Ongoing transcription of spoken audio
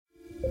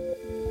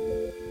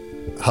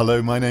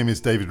Hello, my name is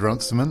David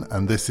Runciman,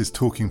 and this is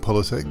Talking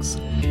Politics.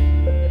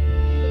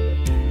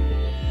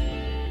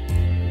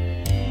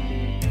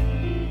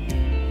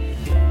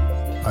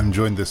 I'm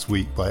joined this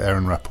week by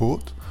Aaron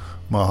Rapport,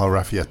 Maha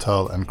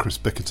Rafi-Atal and Chris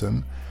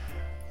Bickerton.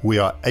 We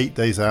are 8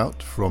 days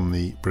out from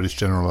the British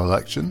general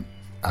election,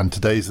 and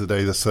today's the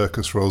day the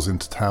circus rolls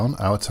into town,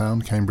 our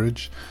town,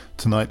 Cambridge.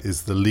 Tonight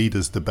is the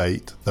leaders'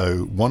 debate, though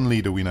one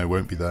leader we know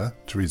won't be there,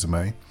 Theresa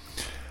May.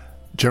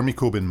 Jeremy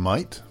Corbyn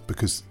might,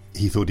 because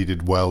he thought he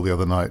did well the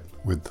other night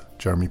with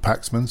Jeremy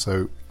Paxman,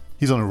 so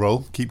he's on a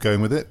roll, keep going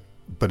with it.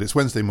 But it's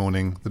Wednesday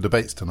morning, the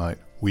debate's tonight,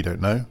 we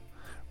don't know.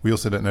 We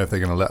also don't know if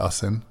they're going to let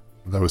us in.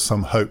 There was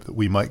some hope that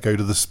we might go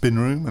to the spin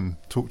room and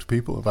talk to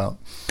people about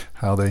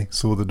how they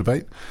saw the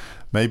debate.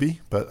 Maybe,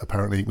 but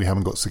apparently we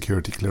haven't got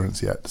security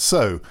clearance yet.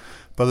 So,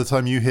 by the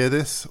time you hear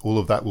this, all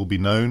of that will be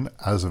known.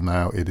 As of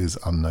now, it is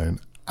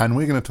unknown. And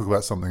we're going to talk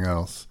about something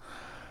else.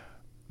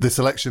 This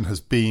election has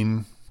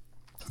been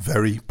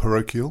very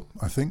parochial,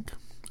 I think.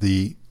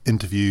 The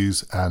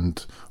interviews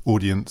and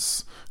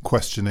audience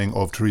questioning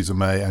of Theresa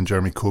May and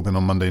Jeremy Corbyn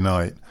on Monday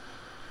night,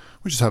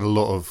 which has had a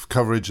lot of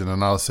coverage and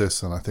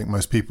analysis, and I think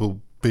most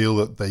people feel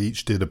that they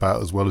each did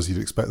about as well as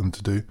you'd expect them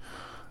to do.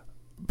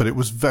 But it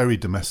was very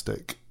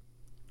domestic.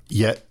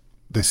 Yet,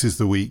 this is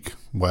the week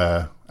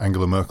where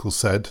Angela Merkel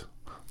said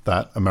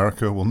that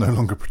America will no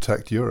longer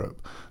protect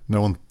Europe.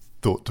 No one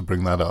thought to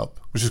bring that up,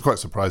 which is quite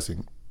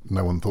surprising.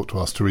 No one thought to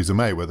ask Theresa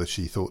May whether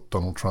she thought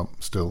Donald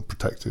Trump still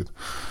protected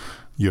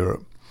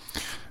Europe.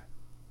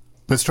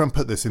 Let's try and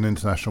put this in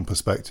international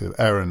perspective.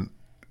 Aaron,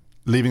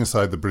 leaving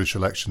aside the British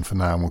election for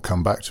now, and we'll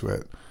come back to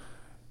it.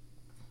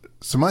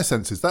 So my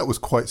sense is that was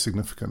quite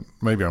significant.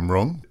 Maybe I'm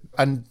wrong.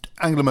 And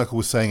Angela Merkel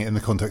was saying it in the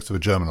context of a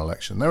German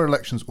election. There are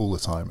elections all the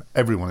time.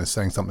 Everyone is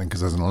saying something because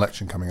there's an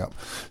election coming up.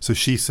 So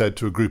she said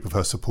to a group of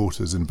her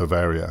supporters in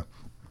Bavaria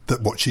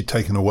that what she'd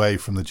taken away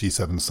from the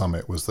G7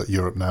 summit was that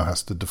Europe now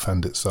has to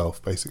defend itself,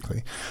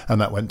 basically.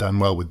 And that went down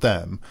well with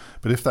them.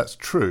 But if that's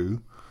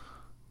true,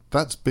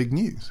 that's big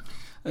news.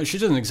 She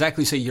didn't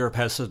exactly say Europe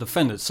has to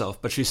defend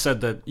itself, but she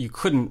said that you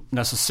couldn't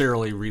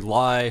necessarily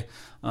rely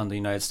on the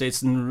United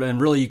States,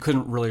 and really you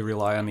couldn't really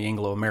rely on the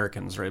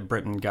Anglo-Americans, right?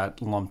 Britain got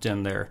lumped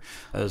in there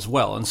as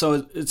well. And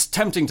so it's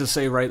tempting to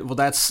say, right, well,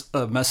 that's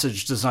a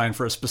message designed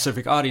for a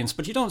specific audience,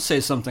 but you don't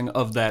say something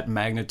of that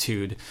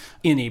magnitude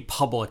in a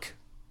public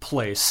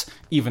place,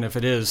 even if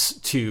it is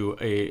to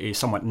a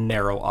somewhat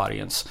narrow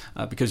audience,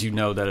 because you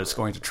know that it's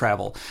going to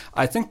travel.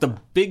 I think the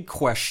big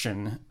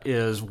question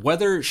is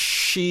whether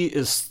she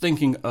is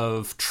thinking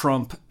of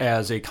Trump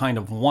as a kind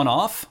of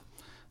one-off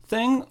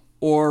thing,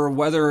 or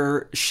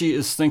whether she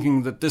is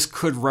thinking that this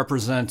could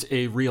represent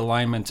a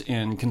realignment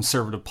in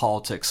conservative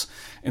politics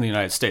in the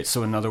United States.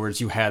 So in other words,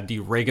 you had the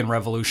Reagan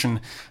Revolution.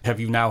 Have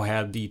you now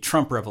had the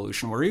Trump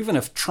Revolution, where even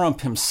if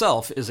Trump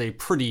himself is a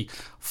pretty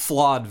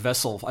flawed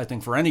vessel, I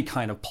think, for any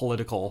kind of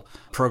political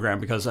program,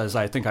 because as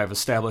I think I've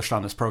established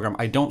on this program,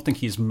 I don't think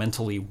he's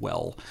mentally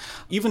well.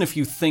 Even if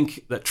you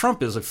think that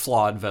Trump is a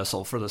flawed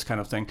vessel for this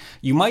kind of thing,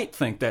 you might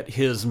think that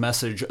his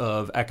message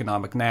of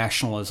economic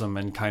nationalism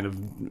and kind of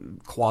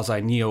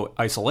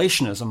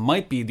quasi-neo-isolationism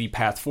might be the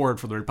path forward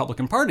for the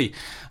Republican Party.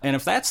 And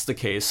if that's the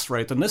case,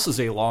 right, then this is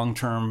a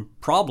long-term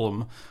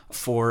problem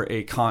for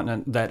a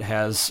continent that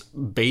has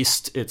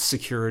based its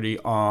security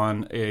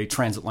on a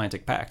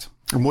transatlantic pact.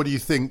 And what do you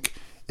think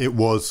it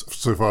was,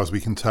 so far as we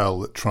can tell,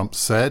 that Trump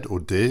said or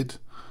did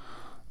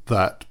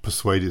that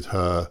persuaded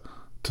her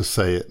to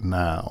say it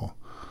now?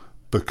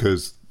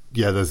 Because,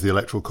 yeah, there's the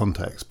electoral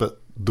context,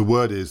 but the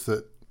word is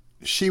that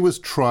she was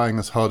trying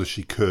as hard as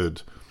she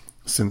could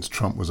since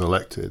Trump was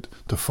elected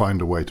to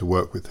find a way to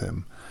work with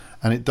him.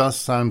 And it does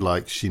sound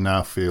like she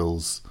now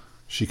feels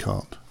she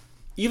can't.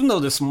 Even though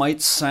this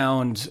might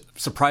sound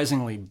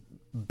surprisingly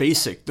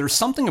basic, there's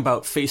something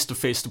about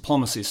face-to-face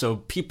diplomacy. So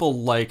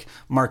people like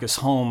Marcus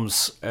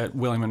Holmes at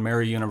William and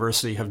Mary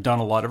University have done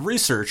a lot of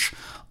research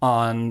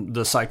on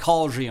the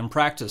psychology and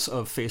practice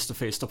of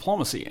face-to-face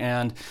diplomacy.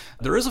 And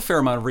there is a fair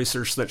amount of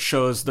research that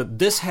shows that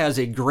this has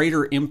a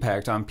greater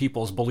impact on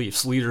people's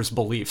beliefs, leaders'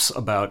 beliefs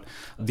about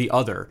the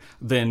other,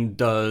 than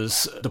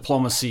does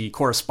diplomacy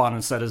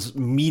correspondence that is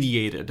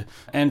mediated.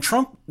 And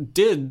Trump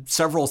did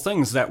several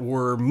things that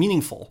were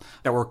meaningful,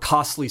 that were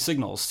costly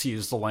signals, to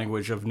use the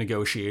language of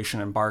negotiation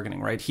and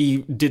bargaining, right? He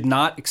did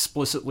not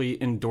explicitly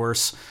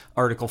endorse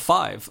Article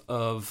 5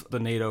 of the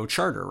NATO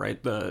Charter,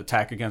 right? The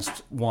attack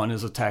against one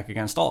is attack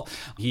against all.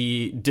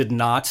 He did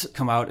not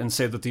come out and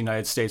say that the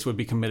United States would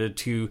be committed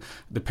to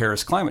the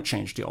Paris climate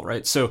change deal,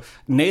 right? So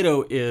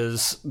NATO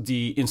is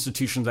the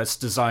institution that's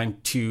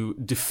designed to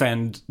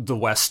defend the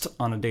West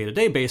on a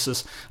day-to-day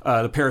basis.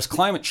 The Paris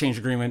climate change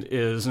agreement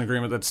is an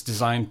agreement that's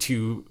designed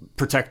to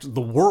protect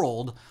the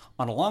world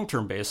on a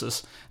long-term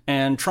basis,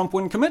 and Trump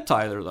wouldn't commit to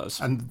either of those.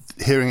 And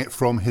hearing it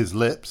from his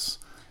lips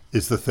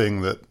is the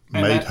thing that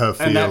made her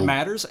feel... And that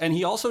matters. And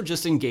he also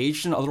just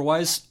engaged in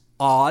otherwise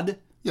odd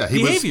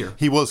behavior.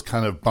 He was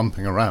kind of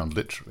bumping around,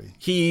 literally.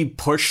 He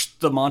pushed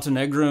the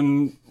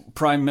Montenegrin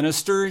prime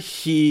minister.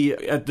 He,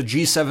 at the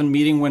G7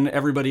 meeting when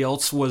everybody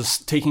else was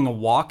taking a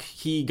walk,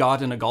 he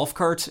got in a golf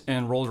cart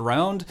and rolled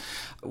around,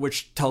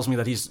 which tells me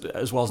that he's,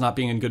 as well as not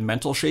being in good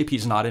mental shape,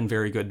 he's not in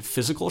very good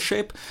physical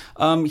shape.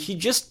 He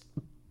just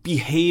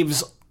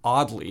behaves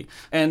oddly.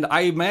 And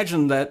I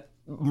imagine that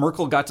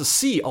Merkel got to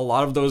see a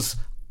lot of those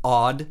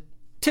odd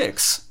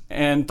tics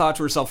and thought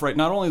to herself, right,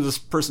 not only does this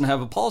person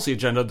have a policy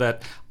agenda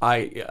that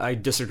I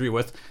disagree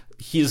with,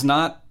 he is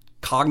not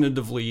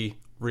cognitively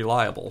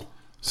reliable.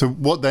 So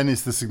what then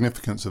is the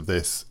significance of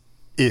this?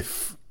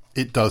 If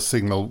it does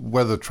signal,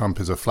 whether Trump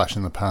is a flash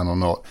in the pan or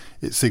not,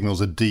 it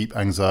signals a deep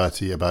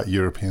anxiety about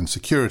European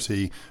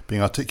security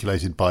being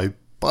articulated by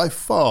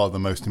far the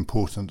most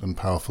important and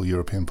powerful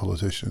European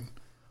politician.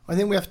 I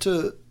think we have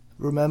to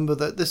remember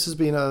that this has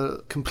been a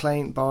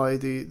complaint by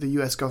the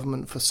US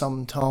government for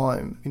some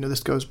time.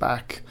 This goes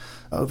back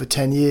over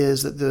 10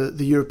 years, that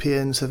the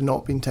Europeans have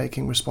not been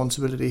taking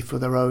responsibility for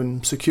their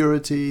own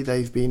security.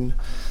 They've been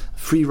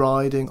free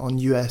riding on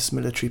US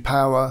military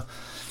power.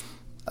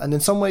 And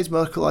in some ways,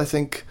 Merkel, I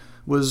think,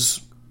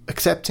 was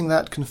accepting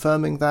that,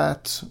 confirming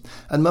that.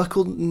 And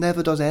Merkel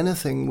never does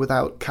anything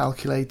without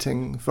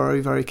calculating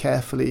very, very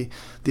carefully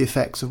the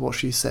effects of what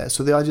she says.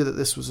 So the idea that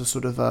this was a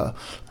sort of a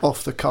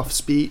off-the-cuff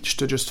speech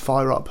to just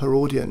fire up her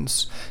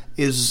audience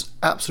is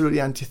absolutely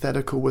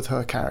antithetical with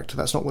her character.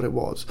 That's not what it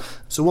was.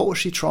 So what was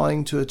she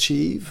trying to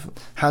achieve?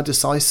 How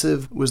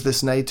decisive was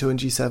this NATO and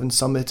G7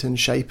 summit in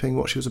shaping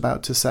what she was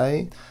about to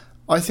say?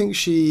 I think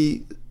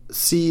she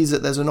sees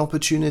that there's an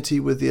opportunity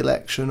with the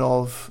election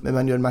of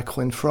Emmanuel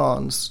Macron in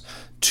France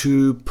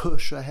to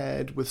push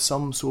ahead with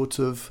some sort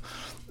of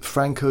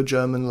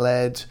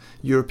Franco-German-led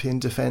European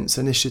defence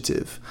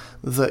initiative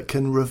that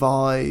can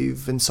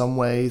revive in some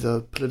way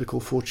the political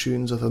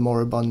fortunes of a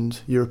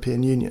moribund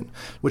European Union,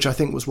 which I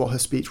think was what her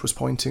speech was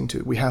pointing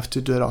to. We have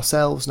to do it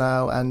ourselves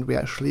now, and we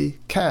actually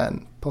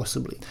can,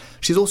 possibly.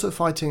 She's also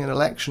fighting an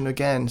election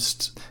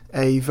against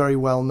a very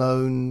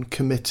well-known,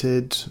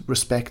 committed,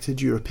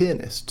 respected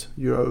Europeanist,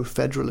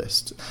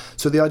 Euro-federalist.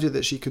 So the idea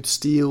that she could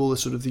steal the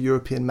sort of the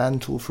European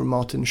mantle from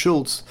Martin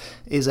Schulz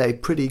is a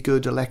pretty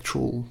good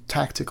electoral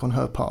tactic on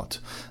her part.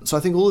 So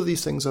I think all of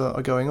these things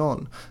are going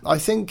on. I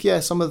think,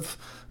 some of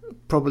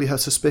probably her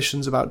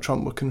suspicions about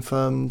Trump were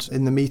confirmed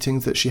in the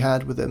meetings that she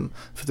had with him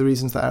for the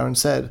reasons that Aaron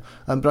said.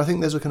 But I think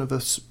there's a kind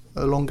of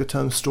a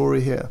longer-term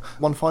story here.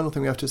 One final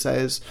thing we have to say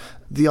is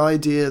the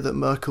idea that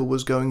Merkel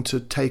was going to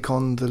take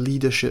on the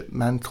leadership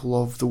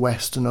mantle of the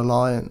Western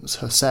Alliance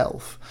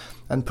herself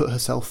and put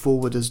herself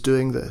forward as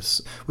doing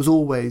this was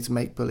always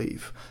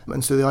make-believe.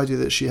 And so the idea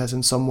that she has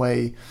in some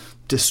way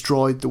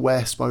destroyed the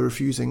West by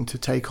refusing to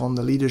take on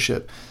the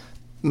leadership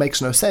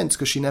makes no sense,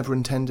 because she never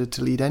intended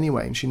to lead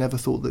anyway, and she never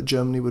thought that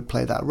Germany would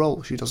play that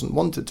role. She doesn't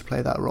want it to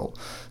play that role.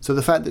 So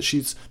the fact that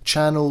she's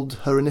channeled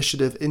her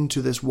initiative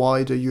into this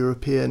wider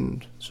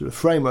European sort of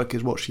framework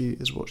is what she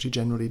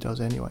generally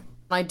does anyway.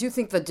 I do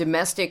think the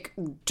domestic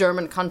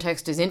German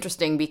context is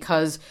interesting,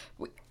 because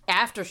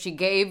after she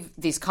gave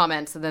these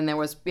comments, and then there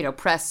was,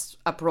 press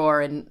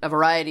uproar in a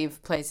variety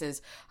of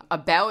places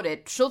about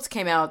it, Schulz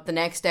came out the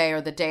next day or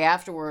the day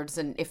afterwards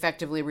and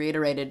effectively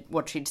reiterated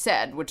what she'd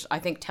said, which I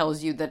think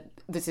tells you that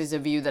this is a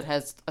view that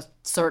has a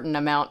certain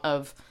amount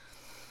of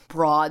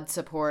broad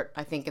support,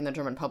 I think, in the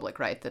German public,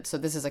 right? So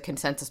this is a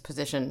consensus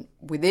position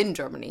within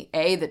Germany.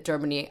 That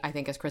Germany, I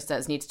think, as Chris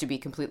says, needs to be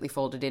completely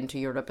folded into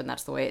Europe, and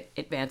that's the way it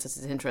advances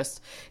its interests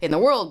in the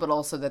world, but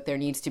also that there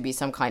needs to be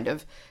some kind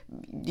of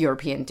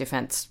European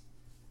defense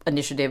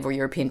initiative or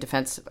European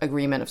defense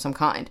agreement of some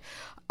kind.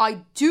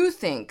 I do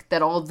think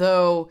that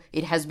although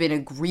it has been a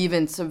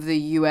grievance of the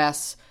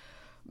U.S.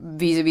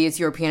 vis-a-vis its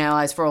European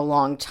allies for a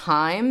long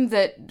time,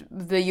 that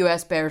the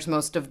U.S. bears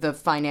most of the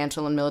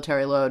financial and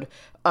military load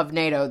of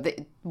NATO,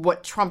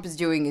 what Trump is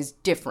doing is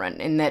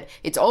different in that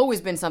it's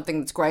always been something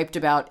that's griped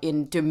about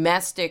in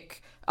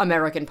domestic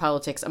American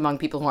politics among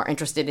people who are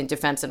interested in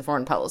defense and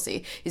foreign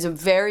policy. Is a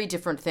very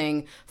different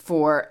thing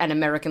for an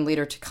American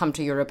leader to come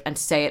to Europe and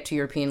say it to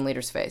European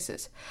leaders'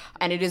 faces.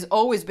 And it has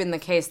always been the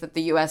case that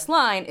the U.S.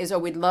 line is,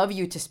 we'd love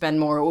you to spend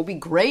more. It would be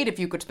great if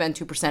you could spend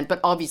 2%,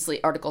 but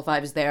obviously Article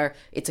 5 is there.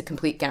 It's a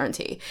complete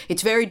guarantee.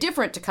 It's very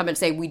different to come and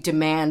say, we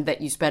demand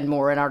that you spend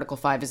more, and Article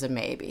 5 is a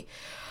maybe.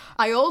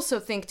 I also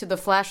think, to the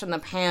flash in the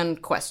pan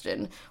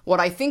question, what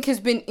I think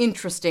has been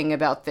interesting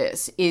about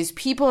this is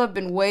people have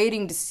been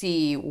waiting to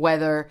see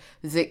whether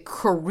the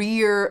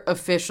career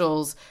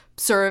officials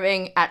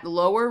serving at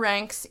lower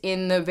ranks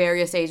in the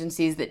various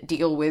agencies that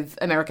deal with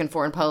American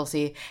foreign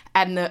policy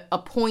and the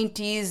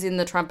appointees in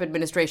the Trump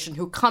administration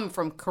who come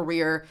from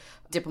career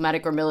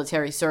diplomatic or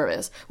military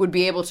service would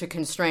be able to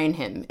constrain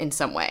him in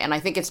some way. And I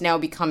think it's now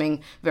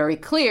becoming very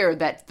clear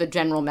that the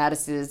General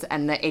Mattises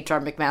and the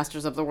H.R.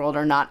 McMasters of the world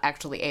are not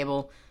actually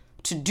able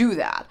to do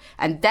that.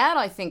 And that,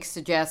 I think,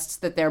 suggests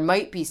that there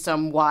might be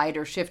some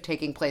wider shift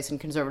taking place in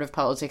conservative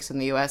politics in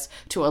the U.S.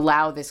 to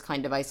allow this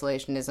kind of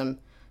isolationism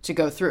to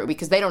go through,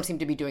 because they don't seem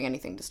to be doing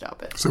anything to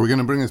stop it. So we're going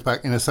to bring us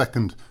back in a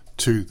second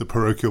to the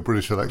parochial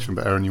British election.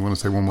 But Aaron, you want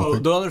to say one more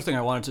thing? The other thing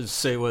I wanted to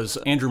say was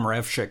Andrew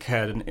Moravcsik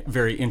had a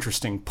very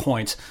interesting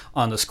point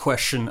on this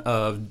question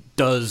of,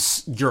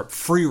 does Europe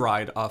free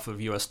ride off of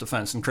U.S.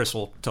 defense? And Chris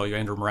will tell you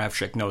Andrew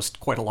Moravcsik knows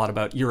quite a lot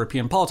about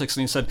European politics.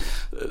 And he said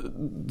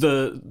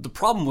the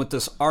problem with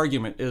this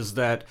argument is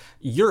that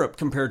Europe,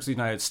 compared to the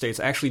United States,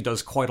 actually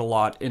does quite a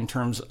lot in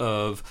terms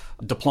of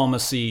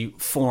diplomacy,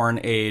 foreign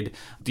aid,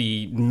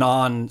 the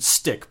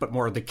non-stick, but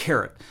more the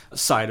carrot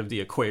side of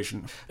the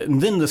equation.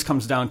 And then this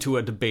comes down to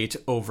a debate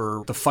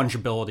over the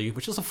fungibility,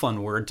 which is a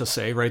fun word to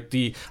say, right?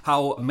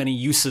 How many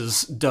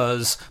uses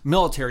does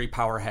military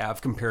power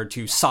have compared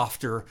to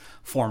softer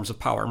forms of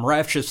power?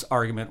 Moravcik's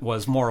argument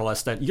was more or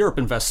less that Europe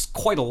invests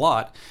quite a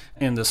lot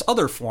in this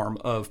other form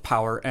of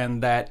power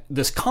and that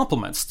this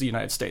complements the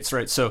United States,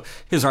 right? So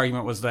his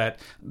argument was that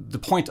the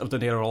point of the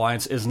NATO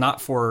alliance is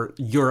not for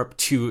Europe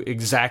to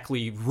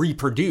exactly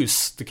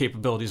reproduce the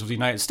capabilities of the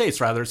United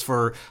States. Rather, it's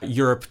for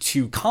Europe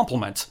to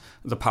complement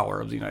the power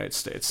of the United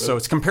States. So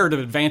it's comparative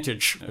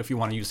advantage, if you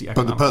want to use the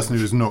economic But the person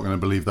who's not going to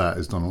believe that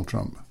is Donald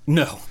Trump.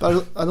 No. I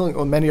don't think,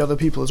 or many other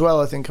people as well,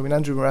 I think. I mean,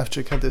 Andrew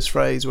Moravcsik had this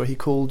phrase where he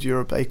called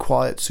Europe a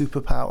quiet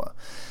superpower,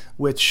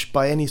 which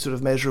by any sort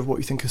of measure of what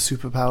you think a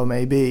superpower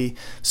may be,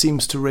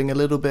 seems to ring a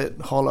little bit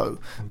hollow.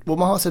 What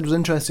Maha said was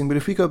interesting, but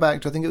if we go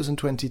back to, I think it was in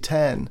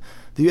 2010,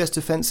 the US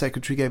Defense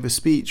Secretary gave a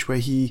speech where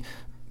he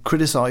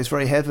criticised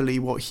very heavily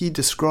what he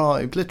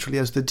described literally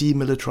as the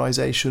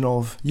demilitarization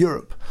of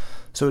Europe.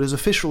 So it is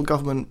official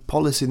government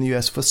policy in the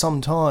US for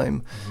some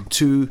time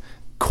to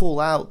call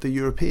out the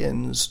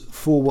Europeans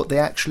for what they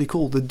actually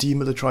call the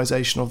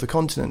demilitarization of the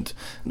continent.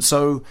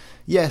 So,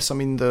 yes, I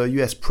mean, the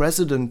US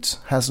president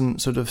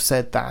hasn't sort of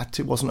said that.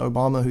 It wasn't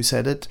Obama who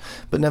said it.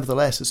 But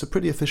nevertheless, it's a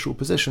pretty official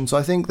position. So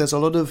I think there's a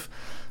lot of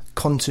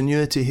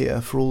continuity here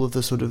for all of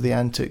the sort of the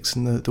antics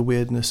and the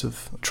weirdness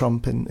of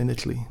Trump in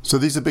Italy. So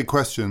these are big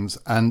questions.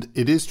 And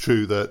it is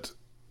true that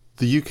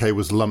the UK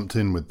was lumped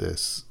in with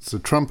this. So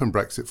Trump and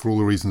Brexit, for all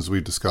the reasons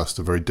we've discussed,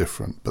 are very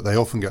different, but they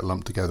often get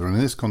lumped together. And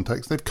in this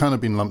context, they've kind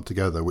of been lumped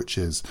together, which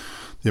is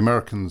the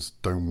Americans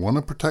don't want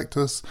to protect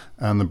us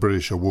and the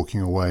British are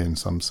walking away in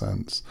some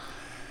sense.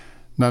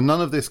 Now, none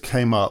of this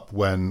came up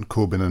when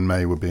Corbyn and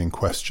May were being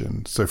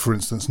questioned. So, for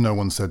instance, no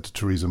one said to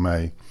Theresa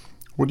May,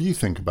 what do you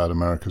think about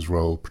America's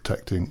role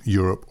protecting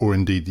Europe or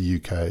indeed the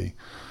UK?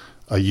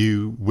 Are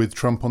you with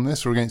Trump on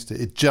this or against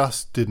it? It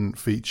just didn't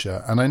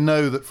feature. And I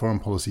know that foreign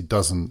policy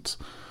doesn't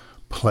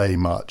play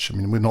much. I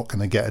mean, we're not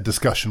going to get a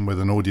discussion with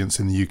an audience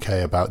in the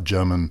UK about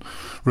German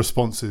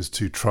responses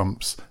to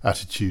Trump's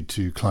attitude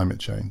to climate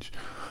change.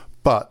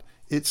 But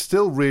it's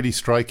still really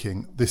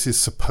striking. This is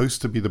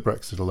supposed to be the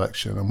Brexit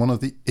election. And one of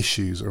the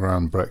issues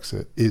around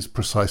Brexit is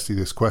precisely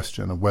this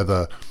question of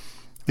whether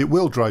it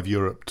will drive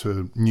Europe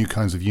to new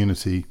kinds of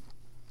unity,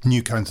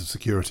 new kinds of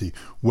security,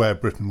 where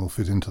Britain will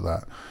fit into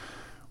that.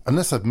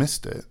 Unless I've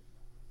missed it,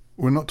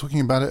 we're not talking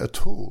about it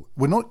at all.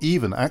 We're not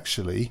even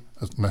actually,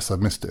 unless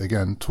I've missed it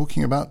again,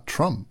 talking about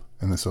Trump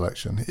in this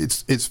election.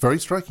 It's very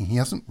striking. He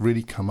hasn't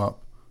really come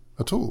up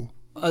at all.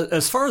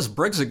 As far as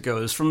Brexit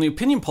goes, from the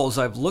opinion polls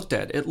I've looked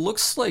at, it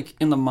looks like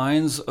in the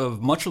minds of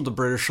much of the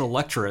British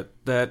electorate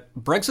that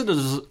Brexit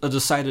is a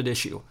decided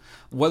issue.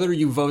 Whether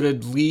you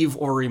voted leave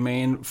or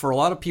remain, for a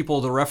lot of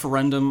people, the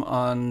referendum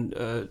on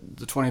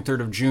the 23rd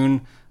of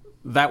June,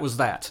 that was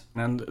that.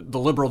 And the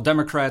Liberal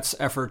Democrats'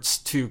 efforts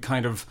to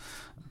kind of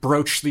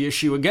broach the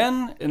issue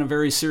again in a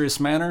very serious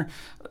manner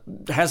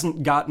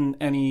hasn't gotten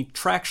any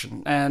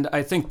traction. And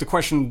I think the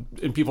question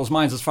in people's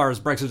minds as far as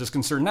Brexit is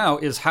concerned now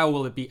is how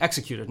will it be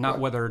executed, not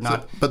whether or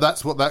not... But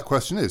that's what that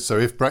question is. So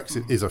if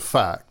Brexit is a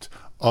fact,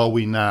 are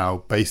we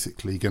now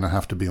basically going to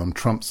have to be on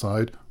Trump's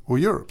side or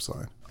Europe's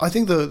side? I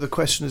think the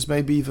question is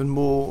maybe even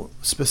more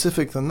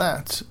specific than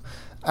that.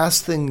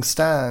 As things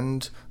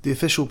stand, the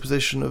official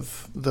position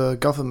of the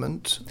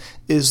government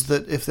is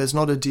that if there's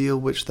not a deal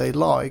which they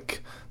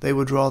like, they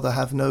would rather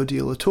have no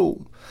deal at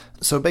all.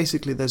 So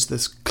basically there's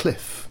this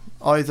cliff.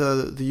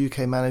 Either the UK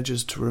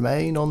manages to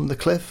remain on the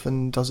cliff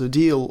and does a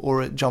deal,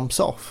 or it jumps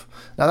off.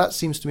 Now that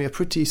seems to me a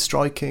pretty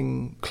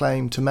striking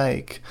claim to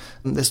make.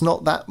 And there's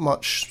not that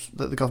much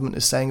that the government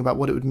is saying about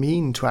what it would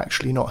mean to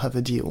actually not have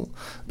a deal,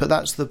 but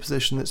that's the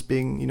position that's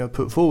being,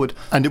 put forward.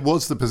 And it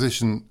was the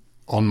position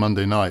on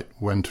Monday night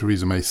when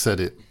Theresa May said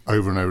it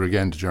over and over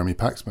again to Jeremy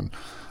Paxman,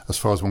 as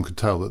far as one could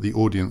tell, that the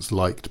audience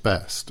liked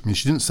best. I mean,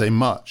 she didn't say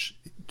much.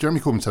 Jeremy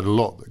Corbyn said a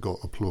lot that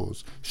got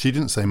applause. She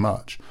didn't say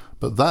much,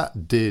 but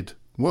that did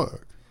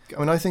work. I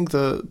mean, I think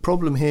the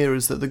problem here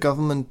is that the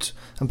government,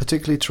 and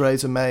particularly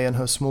Theresa May and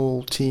her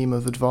small team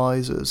of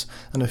advisors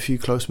and a few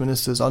close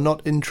ministers, are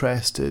not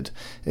interested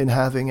in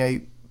having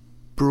a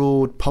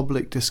broad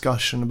public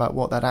discussion about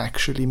what that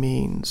actually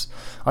means.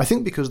 I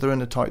think because they're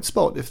in a tight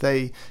spot. If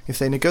they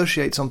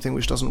negotiate something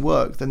which doesn't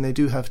work, then they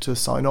do have to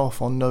sign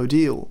off on no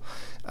deal.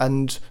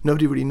 And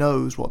nobody really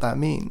knows what that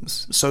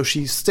means. So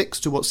she sticks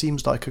to what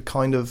seems like a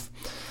kind of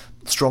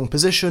strong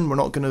position. We're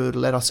not going to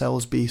let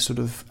ourselves be sort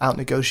of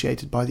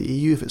out-negotiated by the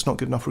EU. If it's not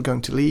good enough, we're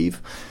going to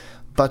leave.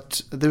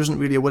 But there isn't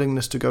really a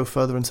willingness to go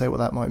further and say what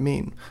that might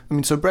mean. I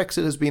mean, so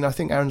Brexit has been, I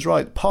think Aaron's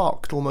right,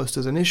 parked almost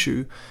as an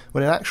issue,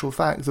 when in actual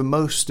fact the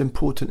most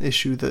important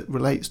issue that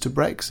relates to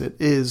Brexit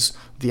is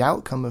the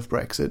outcome of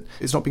Brexit.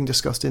 It's not being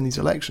discussed in these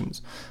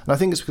elections. And I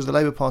think it's because the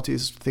Labour Party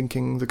is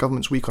thinking the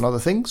government's weak on other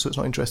things, so it's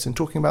not interested in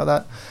talking about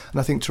that. And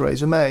I think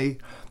Theresa May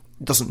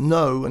doesn't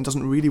know and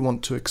doesn't really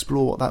want to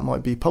explore what that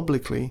might be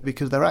publicly,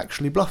 because they're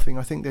actually bluffing.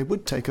 I think they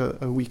would take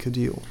a weaker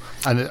deal.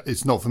 And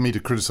it's not for me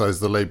to criticise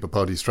the Labour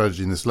Party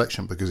strategy in this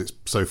election, because it's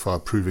so far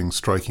proving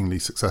strikingly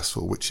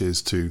successful, which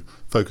is to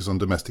focus on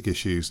domestic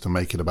issues, to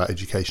make it about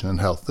education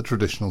and health, the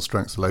traditional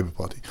strengths of the Labour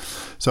Party.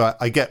 So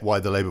I get why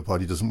the Labour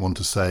Party doesn't want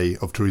to say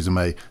of Theresa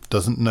May,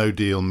 doesn't no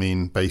deal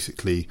mean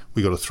basically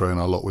we got to throw in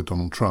our lot with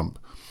Donald Trump?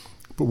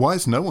 But why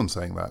is no one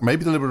saying that?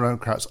 Maybe the Liberal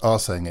Democrats are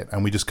saying it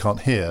and we just can't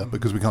hear,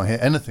 because we can't hear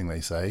anything they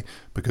say,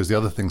 because the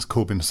other things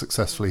Corbyn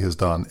successfully has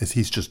done is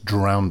he's just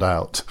drowned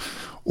out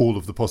all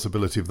of the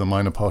possibility of the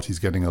minor parties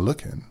getting a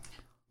look in.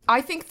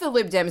 I think the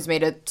Lib Dems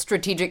made a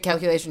strategic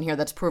calculation here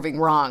that's proving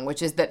wrong,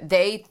 which is that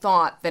they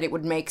thought that it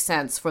would make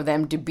sense for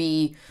them to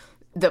be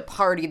the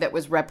party that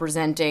was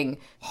representing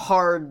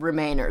hard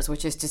Remainers,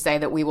 which is to say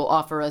that we will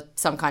offer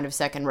some kind of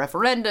second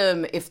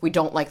referendum. If we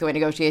don't like the way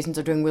negotiations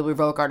are doing, we'll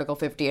revoke Article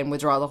 50 and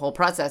withdraw the whole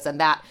process. And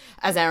that,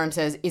 as Aaron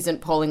says,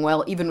 isn't polling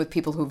well, even with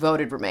people who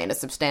voted Remain. A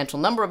substantial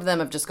number of them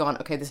have just gone,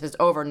 okay, this is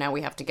over, now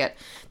we have to get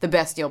the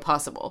best deal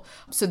possible.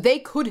 So they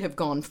could have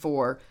gone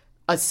for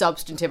a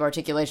substantive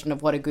articulation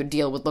of what a good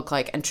deal would look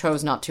like and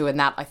chose not to, and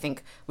that, I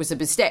think, was a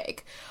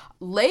mistake.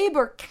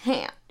 Labour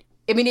can't.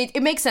 I mean,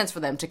 it makes sense for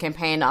them to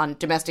campaign on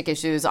domestic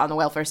issues, on the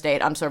welfare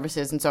state, on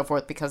services and so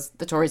forth, because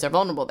the Tories are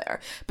vulnerable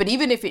there. But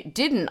even if it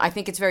didn't, I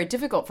think it's very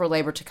difficult for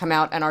Labour to come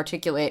out and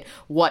articulate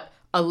what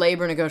a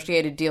Labour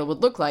negotiated deal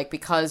would look like,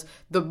 because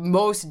the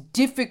most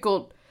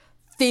difficult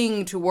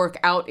thing to work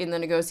out in the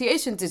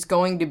negotiations is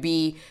going to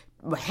be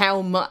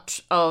how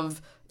much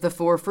of the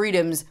four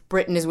freedoms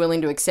Britain is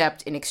willing to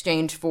accept in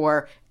exchange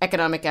for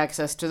economic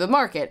access to the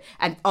market.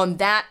 And on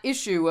that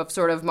issue of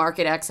sort of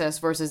market access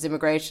versus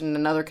immigration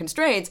and other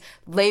constraints,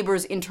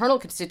 Labour's internal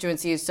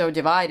constituency is so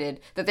divided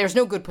that there's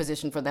no good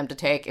position for them to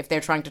take if they're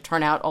trying to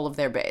turn out all of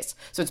their base.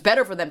 So it's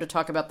better for them to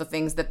talk about the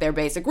things that their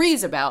base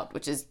agrees about,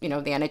 which is, the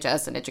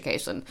NHS and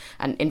education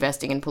and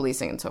investing in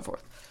policing and so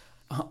forth.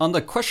 On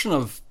the question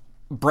of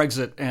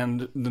Brexit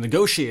and the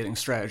negotiating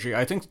strategy,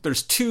 I think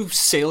there's two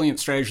salient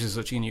strategies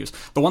that you can use.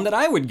 The one that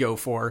I would go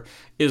for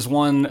is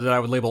one that I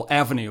would label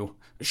avenue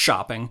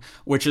shopping,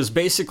 which is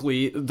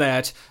basically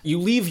that you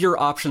leave your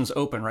options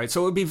open, right?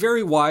 So it would be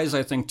very wise,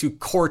 I think, to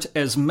court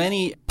as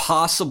many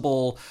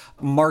possible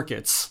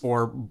markets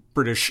for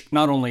British,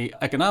 not only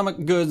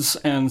economic goods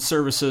and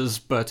services,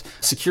 but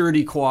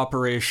security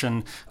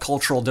cooperation,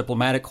 cultural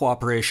diplomatic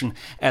cooperation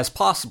as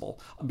possible.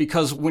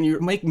 Because when you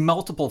make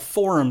multiple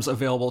forums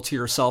available to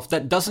yourself,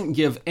 that doesn't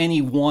give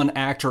any one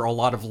actor a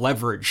lot of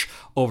leverage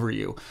over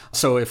you.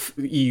 So if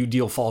the EU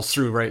deal falls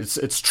through, right,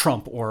 it's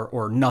Trump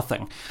or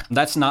nothing.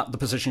 That's not the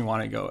position you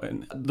want to go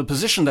in. The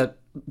position that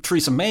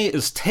Theresa May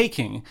is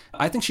taking,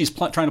 I think she's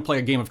trying to play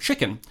a game of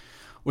chicken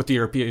with the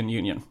European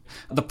Union.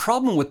 The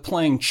problem with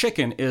playing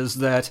chicken is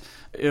that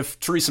if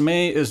Theresa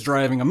May is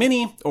driving a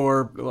Mini,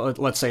 or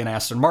let's say an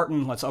Aston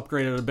Martin, let's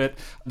upgrade it a bit,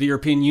 the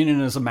European Union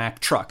is a Mack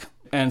truck.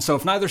 And so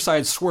if neither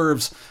side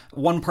swerves,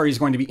 one party is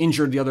going to be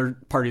injured, the other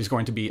party is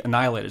going to be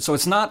annihilated. So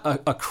it's not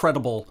a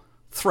credible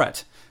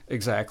threat,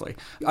 exactly.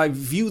 I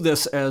view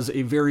this as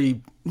a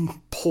very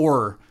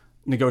poor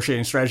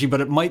negotiating strategy, but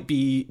it might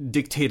be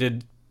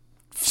dictated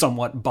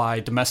somewhat by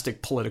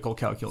domestic political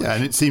calculation. Yeah,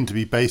 and it seemed to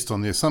be based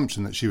on the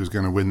assumption that she was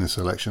going to win this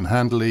election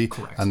handily.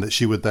 Correct. And that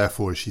she would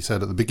therefore, as she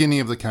said at the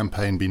beginning of the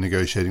campaign, be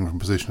negotiating from a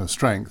position of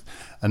strength.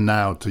 And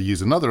now, to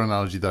use another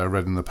analogy that I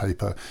read in the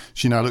paper,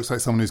 she now looks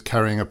like someone who's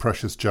carrying a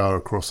precious jar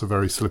across a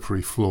very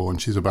slippery floor,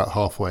 and she's about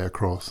halfway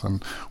across.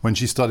 And when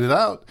she started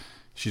out,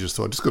 she just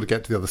thought, just got to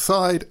get to the other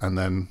side and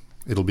then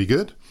it'll be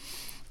good.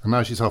 And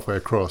now she's halfway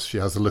across, she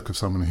has the look of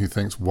someone who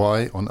thinks,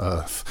 why on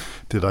earth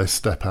did I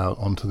step out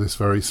onto this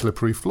very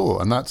slippery floor?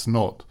 And that's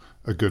not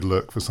a good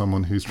look for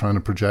someone who's trying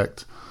to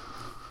project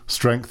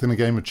strength in a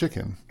game of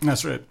chicken.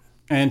 That's right.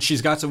 And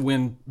she's got to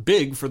win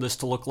big for this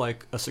to look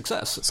like a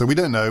success. So we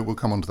don't know. We'll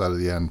come on to that at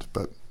the end.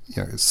 But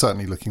it's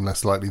certainly looking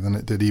less likely than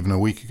it did even a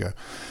week ago.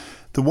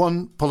 The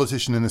one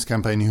politician in this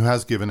campaign who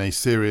has given a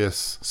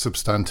serious,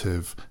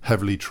 substantive,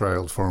 heavily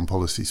trailed foreign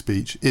policy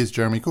speech is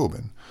Jeremy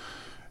Corbyn.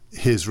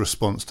 His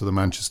response to the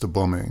Manchester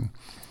bombing,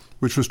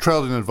 which was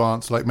trailed in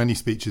advance, like many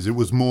speeches, it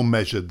was more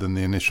measured than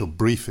the initial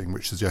briefing,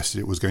 which suggested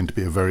it was going to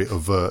be a very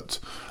overt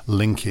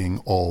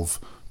linking of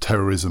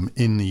terrorism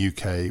in the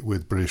UK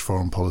with British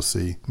foreign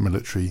policy,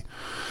 military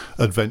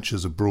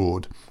adventures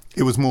abroad.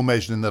 It was more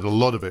measured in that a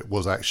lot of it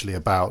was actually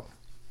about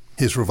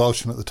his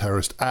revulsion at the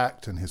terrorist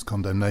act and his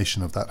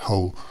condemnation of that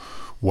whole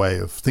way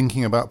of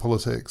thinking about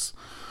politics.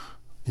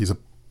 He's a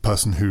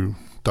person who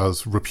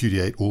does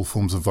repudiate all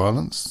forms of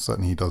violence,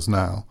 certainly he does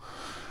now.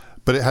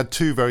 But it had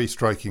two very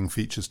striking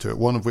features to it,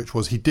 one of which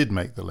was he did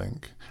make the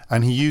link,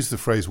 and he used the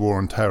phrase war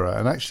on terror,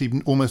 and actually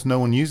almost no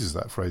one uses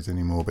that phrase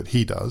anymore, but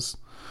he does.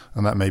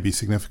 and that may be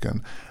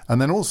significant.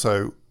 And then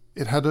also,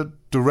 it had a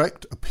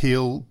direct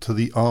appeal to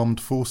the armed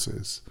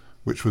forces,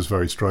 which was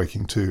very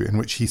striking too, in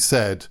which he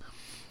said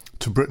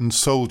to Britain's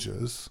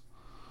soldiers,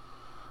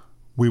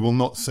 we will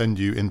not send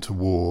you into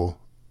war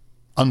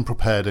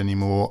unprepared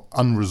anymore,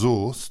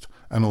 unresourced,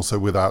 and also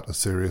without a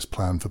serious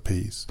plan for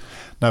peace.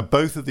 Now,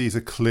 both of these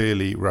are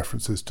clearly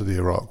references to the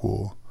Iraq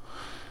War.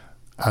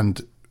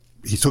 And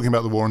he's talking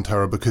about the war on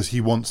terror because he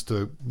wants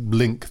to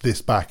link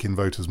this back in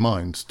voters'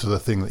 minds to the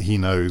thing that he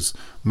knows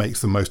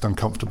makes them most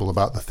uncomfortable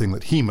about the thing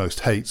that he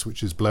most hates,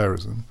 which is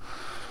Blairism.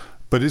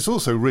 But it's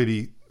also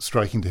really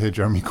striking to hear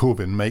Jeremy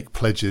Corbyn make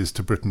pledges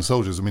to Britain's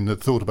soldiers. I mean, the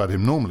thought about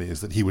him normally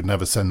is that he would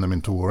never send them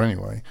into war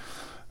anyway.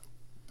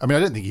 I mean,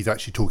 I don't think he's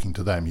actually talking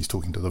to them. He's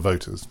talking to the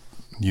voters,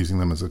 using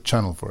them as a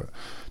channel for it.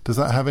 Does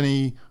that have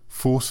any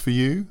force for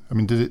you? I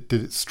mean, did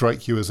it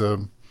strike you as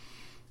a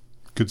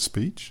good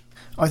speech?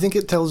 I think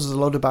it tells us a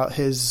lot about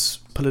his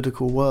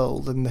political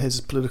world and his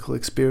political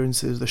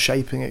experiences, the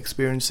shaping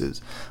experiences.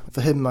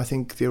 For him, I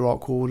think the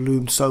Iraq War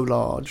loomed so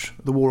large.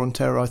 The war on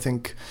terror, I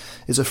think,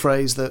 is a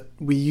phrase that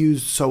we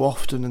use so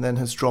often and then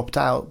has dropped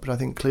out, but I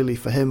think clearly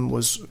for him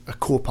was a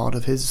core part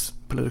of his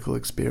political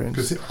experience.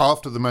 Because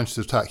after the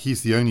Manchester attack,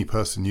 he's the only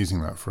person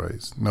using that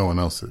phrase. No one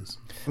else is.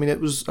 I mean,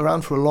 it was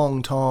around for a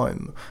long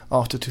time,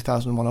 after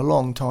 2001, a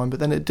long time, but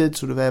then it did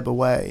sort of ebb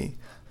away.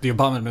 The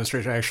Obama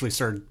administration actually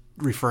started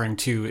referring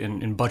to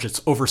in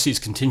budgets overseas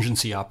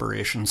contingency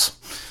operations.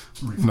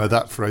 No,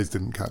 that phrase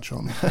didn't catch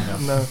on.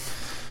 No.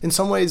 In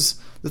some ways,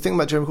 the thing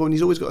about Jeremy Corbyn,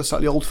 he's always got a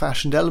slightly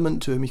old-fashioned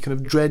element to him. He kind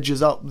of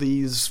dredges up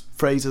these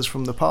phrases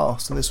from the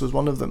past, and this was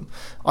one of them.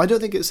 I don't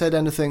think it said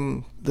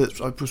anything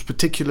that was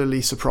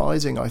particularly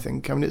surprising, I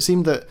think. I mean, it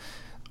seemed that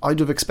I'd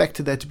have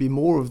expected there to be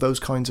more of those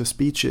kinds of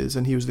speeches,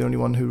 and he was the only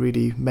one who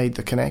really made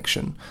the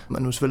connection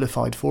and was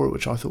vilified for it,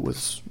 which I thought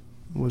was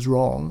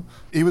wrong.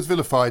 He was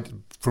vilified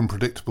from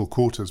predictable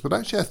quarters, but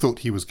actually I thought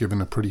he was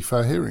given a pretty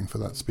fair hearing for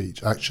that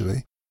speech,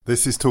 actually.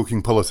 This is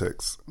Talking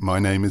Politics. My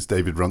name is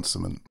David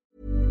Runciman.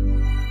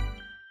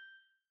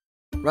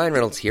 Ryan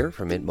Reynolds here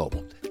from Mint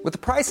Mobile. With the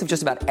price of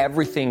just about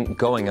everything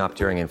going up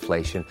during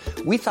inflation,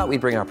 we thought we'd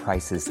bring our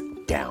prices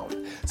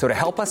down. So to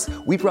help us,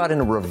 we brought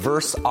in a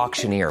reverse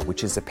auctioneer,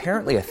 which is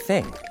apparently a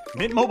thing.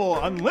 Mint Mobile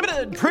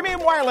Unlimited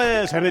Premium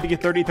Wireless. How to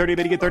get 30, 30,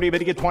 how to get 30, how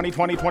to get 20,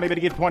 20, 20, how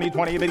to get 20,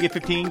 20, how to get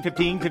 15,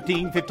 15,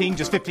 15, 15,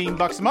 just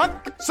 $15 a month?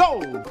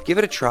 Sold! Give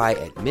it a try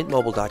at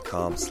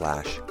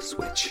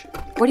mintmobile.com/switch.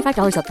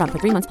 $45 up front for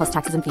 3 months plus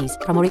taxes and fees.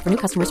 Promo rate for new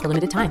customers for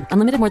limited time.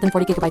 Unlimited more than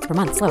 40 gigabytes per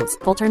month. Slows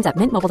full terms at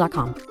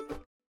mintmobile.com.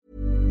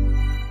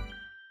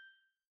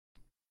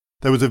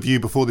 There was a view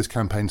before this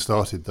campaign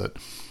started that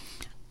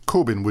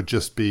Corbyn would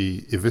just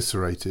be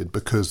eviscerated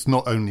because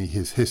not only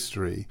his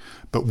history,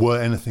 but were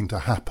anything to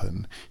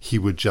happen, he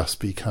would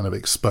just be kind of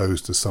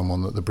exposed as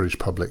someone that the British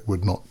public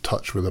would not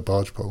touch with a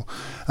barge pole.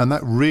 And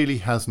that really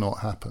has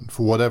not happened.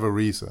 For whatever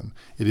reason,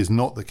 it is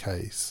not the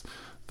case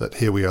that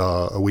here we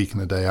are a week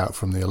and a day out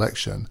from the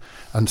election,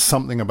 and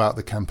something about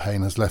the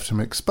campaign has left him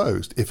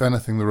exposed. If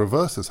anything, the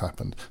reverse has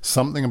happened.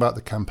 Something about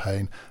the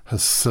campaign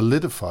has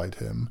solidified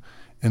him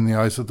in the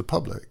eyes of the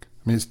public.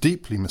 I mean, it's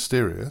deeply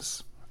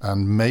mysterious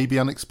and maybe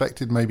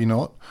unexpected, maybe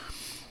not.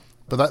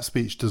 But that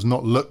speech does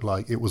not look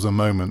like it was a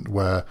moment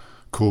where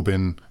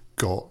Corbyn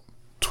got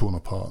torn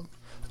apart.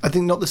 I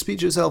think not the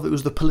speech itself, it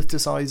was the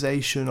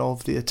politicisation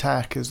of the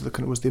attack as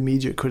was the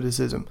immediate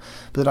criticism.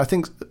 But then I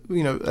think,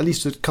 at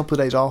least a couple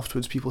of days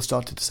afterwards, people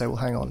started to say, well,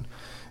 hang on,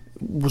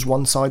 was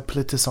one side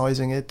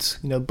politicising it?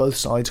 Both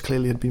sides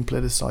clearly had been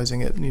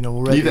politicising it,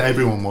 already. Either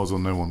everyone was or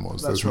no one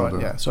was. That's right,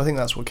 yeah. So I think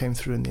that's what came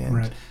through in the end.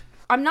 Right.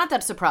 I'm not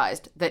that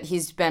surprised that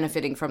he's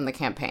benefiting from the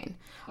campaign.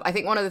 I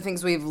think one of the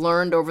things we've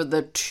learned over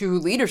the 2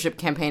 leadership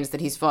campaigns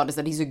that he's fought is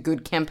that he's a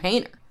good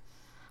campaigner.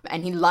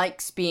 And he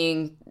likes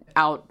being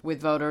out with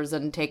voters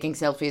and taking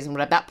selfies and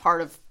whatever. That part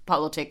of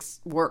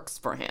politics works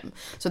for him.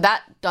 So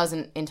that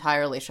doesn't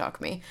entirely shock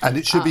me. And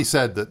it should be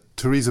said that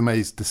Theresa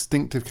May's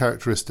distinctive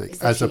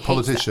characteristic as a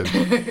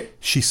politician,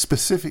 she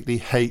specifically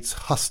hates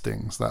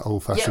hustings, that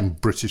old-fashioned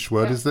British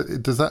word. Yeah.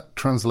 Does that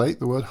translate,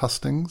 the word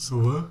hustings?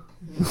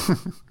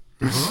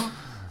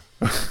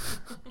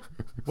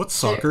 What's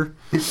soccer?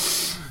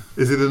 Is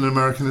it an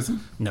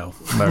Americanism? No.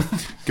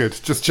 Good.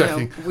 Just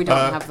checking. No, we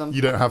don't have them.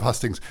 You don't have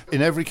hustings.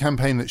 In every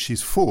campaign that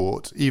she's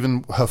fought,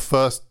 even her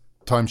first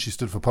time she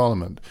stood for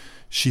Parliament,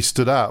 she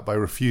stood out by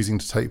refusing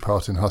to take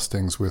part in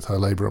hustings with her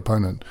Labour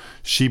opponent.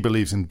 She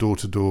believes in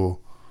door-to-door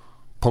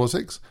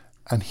politics,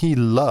 and he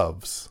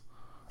loves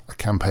a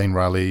campaign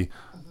rally,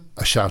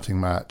 a shouting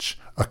match,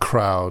 a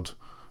crowd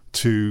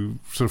to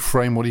sort of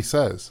frame what he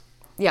says.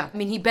 Yeah, I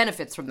mean, he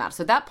benefits from that.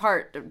 So that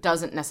part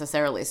doesn't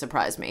necessarily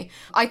surprise me.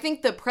 I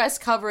think the press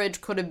coverage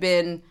could have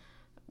been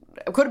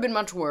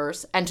much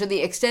worse. And to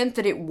the extent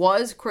that it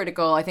was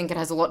critical, I think it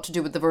has a lot to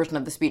do with the version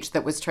of the speech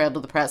that was trailed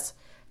to the press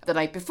the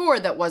night before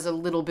that was a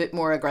little bit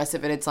more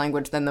aggressive in its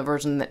language than the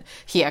version that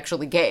he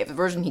actually gave. The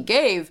version he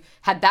gave,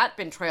 had that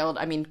been trailed,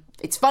 I mean,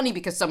 it's funny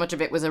because so much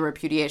of it was a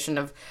repudiation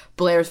of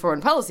Blair's foreign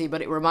policy,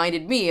 but it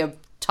reminded me of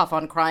tough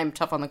on crime,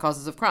 tough on the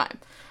causes of crime.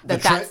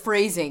 That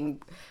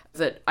phrasing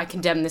that I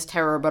condemn this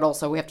terror, but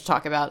also we have to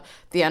talk about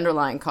the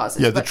underlying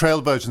causes. Yeah, the trail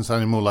version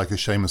sounded more like a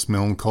Seamus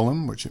Milne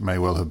column, which it may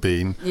well have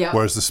been,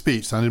 whereas the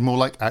speech sounded more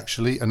like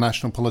actually a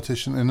national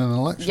politician in an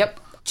election.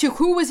 Yep. To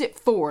who was it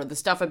for, the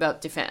stuff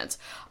about defense?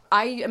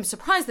 I am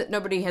surprised that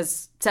nobody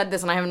has said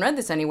this, and I haven't read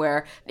this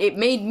anywhere. It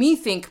made me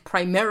think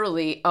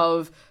primarily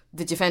of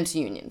the defense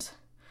unions.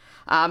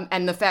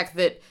 And the fact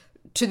that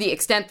to the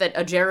extent that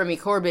a Jeremy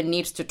Corbyn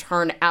needs to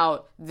turn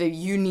out the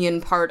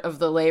union part of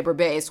the labour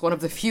base, one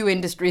of the few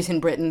industries in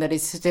Britain that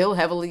is still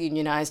heavily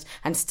unionised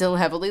and still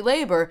heavily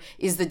labour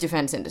is the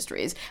defence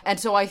industries. And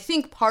so I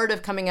think part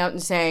of coming out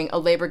and saying a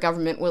Labour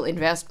government will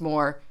invest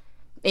more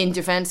in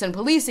defence and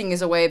policing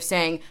is a way of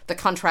saying the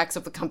contracts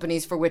of the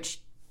companies for which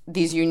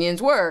these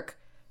unions work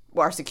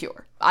are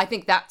secure. I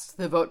think that's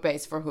the vote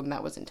base for whom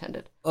that was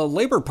intended. A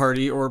Labour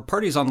Party or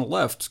parties on the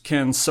left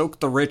can soak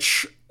the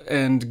rich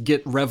and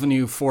get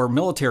revenue for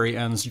military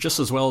ends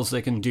just as well as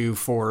they can do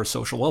for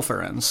social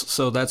welfare ends.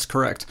 So that's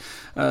correct.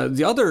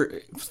 The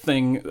other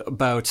thing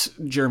about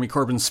Jeremy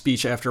Corbyn's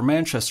speech after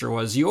Manchester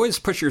was you always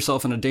put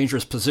yourself in a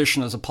dangerous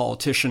position as a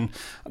politician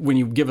when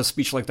you give a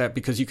speech like that,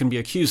 because you can be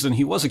accused, and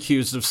he was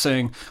accused of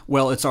saying,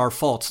 well, it's our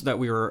fault that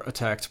we were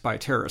attacked by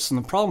terrorists. And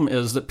the problem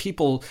is that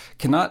people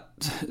cannot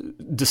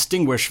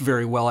distinguish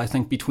very well, I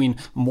think, between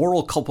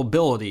moral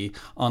culpability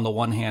on the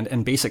one hand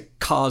and basic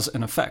cause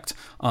and effect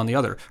on the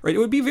other. Right? It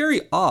would be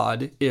very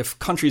odd if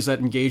countries that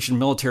engaged in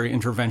military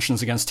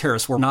interventions against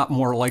terrorists were not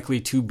more likely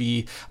to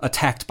be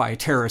attacked by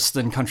terrorists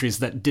than countries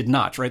that did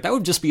not, right? That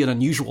would just be an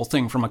unusual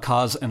thing from a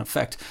cause and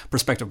effect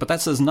perspective. But that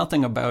says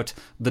nothing about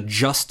the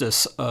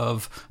justice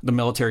of the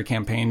military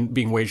campaign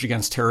being waged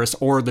against terrorists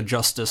or the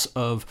justice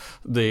of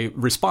the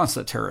response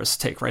that terrorists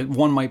take, right?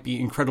 One might be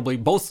incredibly,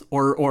 both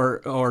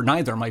or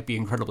neither might be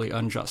incredibly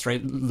unjust,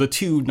 right? The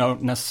two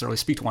don't necessarily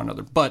speak to one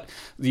another, but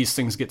these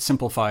things get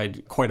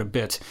simplified quite a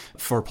bit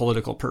for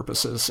political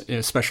purposes,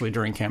 especially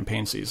during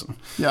campaign season.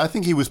 Yeah, I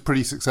think he was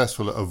pretty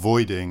successful at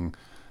avoiding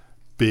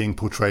being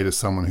portrayed as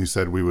someone who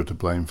said we were to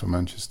blame for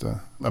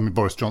Manchester. I mean,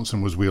 Boris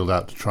Johnson was wheeled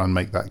out to try and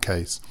make that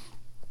case.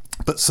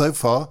 But so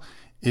far,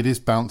 it is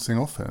bouncing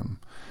off him.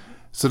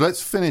 So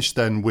let's finish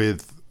then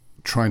with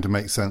trying to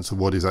make sense of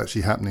what is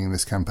actually happening in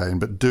this campaign,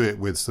 but do it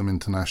with some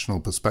international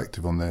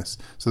perspective on this.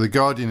 So The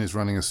Guardian is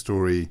running a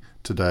story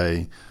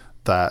today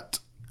that,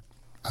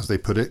 as they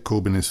put it,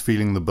 Corbyn is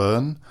feeling the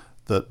burn,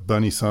 that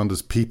Bernie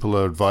Sanders' people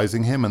are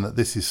advising him, and that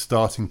this is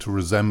starting to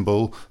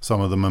resemble some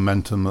of the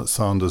momentum that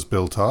Sanders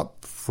built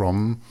up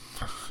from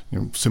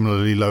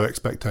similarly low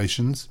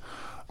expectations.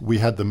 We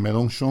had the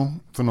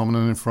Mélenchon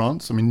phenomenon in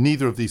France. I mean,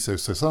 neither of these, so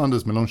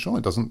Sanders, Mélenchon,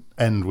 it doesn't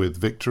end with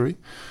victory,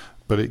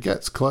 but it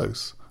gets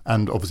close.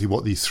 And obviously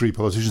what these three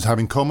politicians have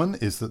in common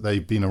is that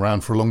they've been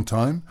around for a long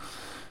time,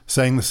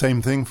 saying the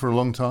same thing for a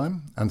long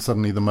time, and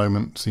suddenly the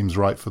moment seems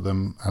right for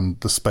them and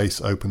the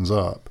space opens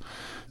up.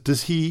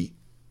 Does he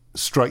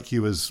strike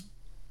you as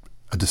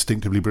a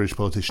distinctively British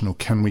politician, or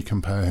can we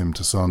compare him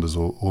to Sanders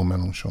or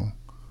Mélenchon?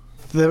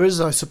 There is,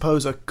 I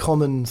suppose, a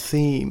common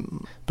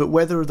theme, but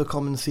whether the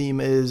common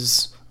theme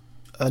is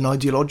an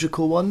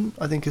ideological one,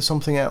 I think, is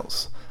something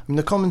else. I mean,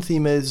 the common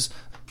theme is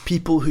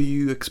people who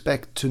you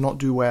expect to not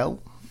do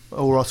well,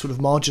 or are sort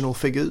of marginal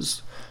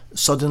figures,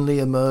 suddenly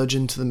emerge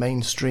into the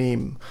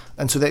mainstream.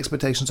 And so the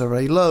expectations are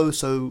very low,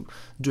 so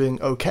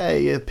doing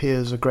okay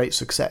appears a great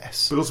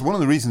success. But also one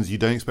of the reasons you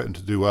don't expect them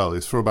to do well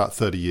is for about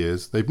 30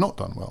 years they've not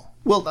done well.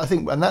 Well, I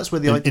think, and that's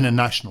where in a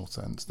national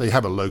sense. They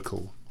have a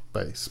local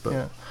base. But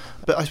yeah.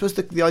 But I suppose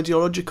the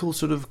ideological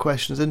sort of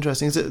question is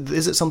interesting.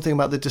 Is it something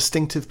about the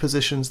distinctive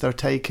positions they're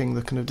taking,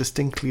 the kind of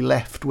distinctly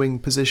left-wing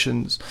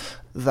positions,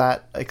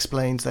 that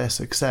explains their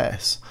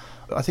success?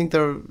 I think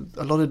there are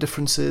a lot of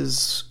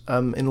differences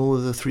in all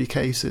of the three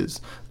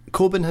cases.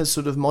 Corbyn has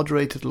sort of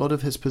moderated a lot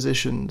of his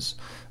positions.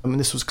 I mean,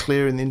 this was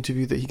clear in the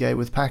interview that he gave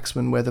with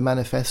Paxman, where the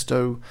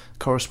manifesto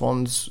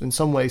corresponds in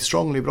some ways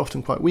strongly, but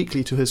often quite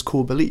weakly, to his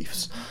core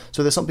beliefs.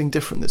 So there's something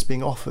different that's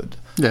being offered.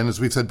 Yeah, and as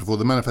we've said before,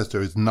 the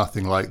manifesto is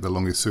nothing like the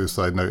longest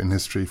suicide note in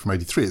history from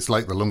 83. It's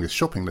like the longest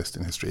shopping list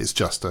in history. It's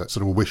just a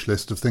sort of a wish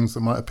list of things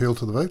that might appeal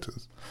to the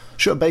voters.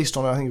 Sure, based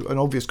on, I think, an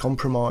obvious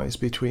compromise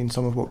between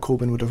some of what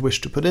Corbyn would have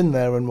wished to put in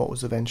there and what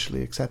was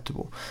eventually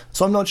acceptable.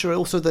 So I'm not sure.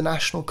 Also, the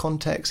national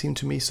context seemed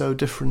to me so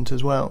different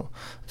as well.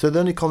 So the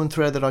only common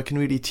thread that I can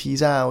really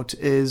tease out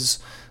is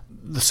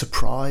the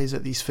surprise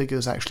at these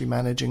figures actually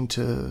managing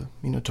to,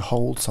 to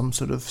hold some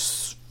sort of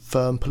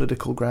firm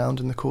political ground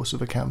in the course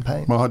of a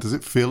campaign. Well, does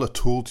it feel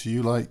at all to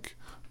you like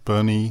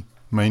Bernie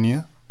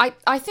mania?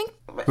 I think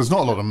there's not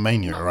a lot of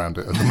mania around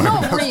it at the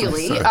moment. Not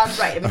really.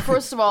 Right. I mean,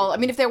 first of all,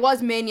 if there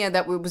was mania,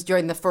 that was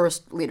during the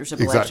first leadership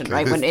election,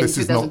 right? In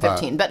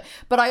 2015.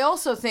 But I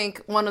also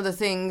think one of the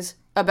things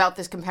about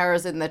this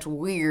comparison that's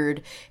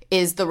weird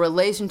is the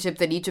relationship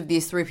that each of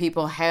these three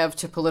people have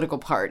to political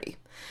party.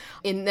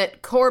 In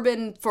that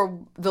Corbyn, for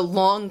the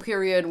long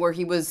period where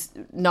he was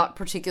not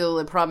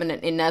particularly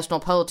prominent in national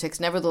politics,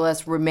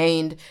 nevertheless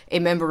remained a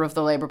member of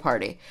the Labour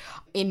Party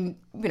in,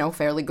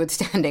 fairly good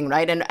standing,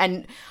 right?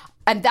 And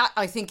And that,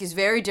 I think, is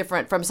very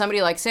different from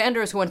somebody like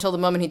Sanders, who until the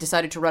moment he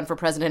decided to run for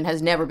president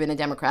has never been a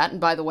Democrat. And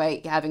by the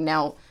way, having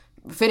now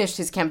finished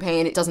his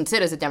campaign, it doesn't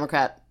sit as a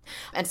Democrat.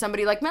 And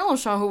somebody like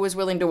Mélenchon, who was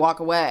willing to walk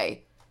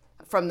away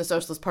from the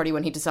Socialist Party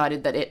when he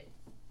decided that it,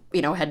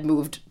 had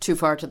moved too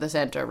far to the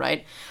center,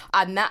 right?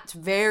 And that's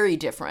very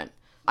different,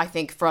 I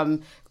think,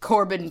 from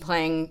Corbyn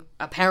playing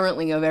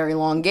apparently a very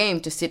long game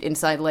to sit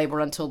inside Labour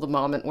until the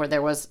moment where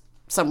there was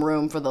some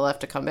room for the left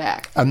to come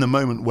back. And the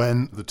moment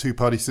when the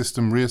two-party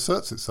system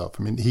reasserts itself.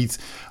 I mean,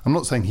 I'm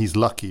not saying he's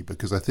lucky,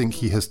 because I think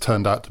he has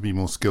turned out to be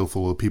more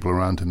skillful with people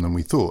around him than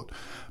we thought.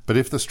 But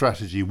if the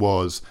strategy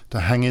was to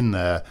hang in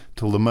there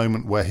till the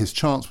moment where his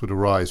chance would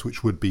arise,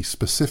 which would be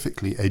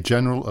specifically a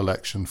general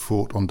election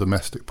fought on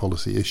domestic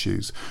policy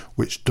issues,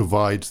 which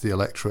divides the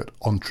electorate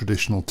on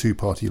traditional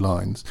two-party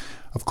lines,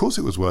 of course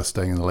it was worth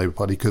staying in the Labour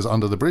Party, because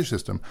under the British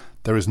system,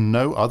 there is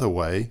no other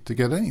way to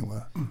get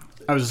anywhere.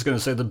 I was just going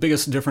to say the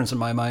biggest difference in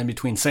my mind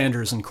between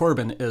Sanders and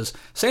Corbyn is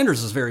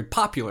Sanders is very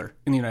popular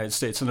in the United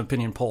States in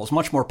opinion polls,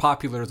 much more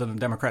popular than the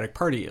Democratic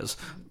Party is.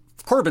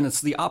 Corbyn,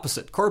 it's the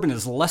opposite. Corbyn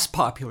is less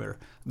popular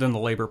than the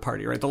Labour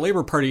Party, right? The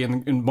Labour Party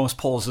in most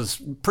polls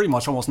is pretty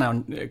much almost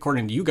now,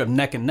 according to YouGov,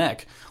 neck and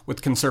neck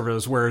with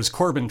Conservatives, whereas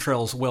Corbyn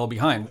trails well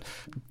behind.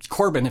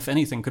 Corbyn, if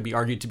anything, could be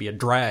argued to be a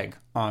drag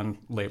on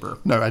Labour.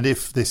 No, and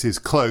if this is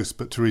close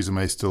but Theresa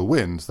May still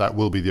wins, that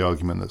will be the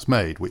argument that's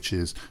made, which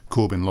is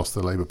Corbyn lost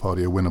the Labour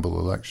Party a winnable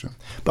election.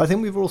 But I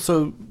think we've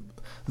also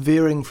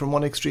veering from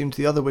one extreme to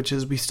the other, which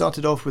is we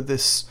started off with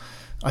this,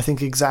 I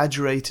think,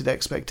 exaggerated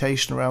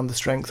expectation around the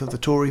strength of the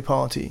Tory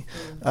party.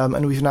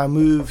 And we've now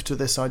moved to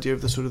this idea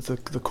of the sort of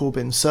the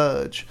Corbyn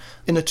surge.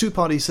 In a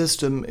two-party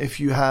system, if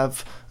you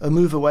have a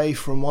move away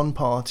from one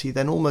party,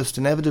 then almost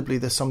inevitably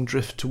there's some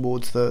drift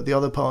towards the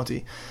other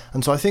party.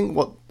 And so I think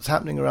what's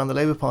happening around the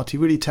Labour Party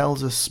really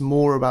tells us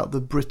more about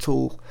the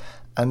brittle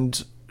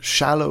and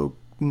shallow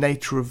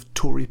nature of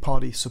Tory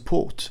party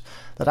support.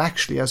 That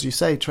actually, as you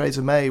say,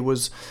 Theresa May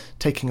was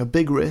taking a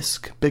big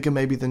risk, bigger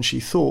maybe than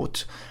she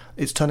thought.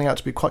 It's turning out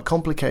to be quite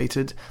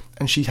complicated,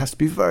 and she has to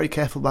be very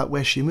careful about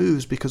where she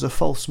moves, because a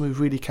false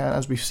move really can,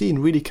 as we've seen,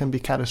 really can be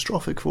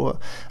catastrophic for her.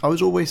 I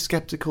was always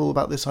sceptical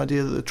about this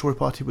idea that the Tory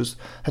party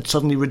had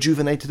suddenly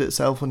rejuvenated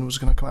itself and was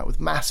going to come out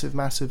with massive,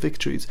 massive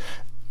victories.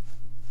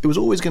 It was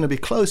always going to be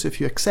close if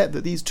you accept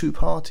that these two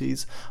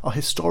parties are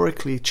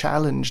historically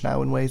challenged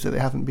now in ways that they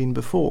haven't been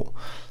before.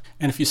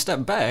 And if you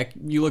step back,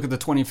 you look at the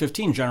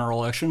 2015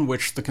 general election,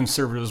 which the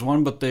Conservatives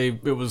won, but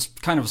it was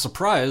kind of a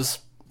surprise.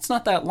 It's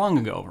not that long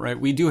ago, right?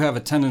 We do have a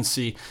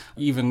tendency,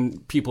 even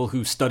people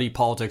who study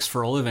politics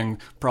for a living,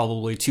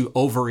 probably to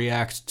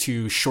overreact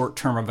to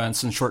short-term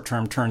events and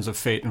short-term turns of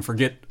fate and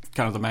forget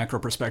kind of the macro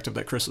perspective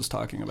that Chris is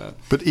talking about.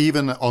 But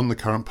even on the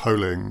current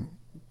polling,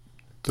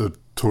 the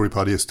Tory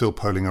party is still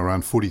polling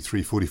around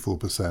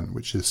 43-44%,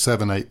 which is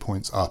 7-8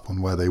 points up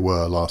on where they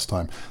were last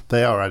time.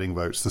 They are adding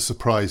votes. The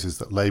surprise is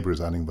that Labour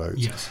is adding votes.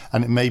 Yes.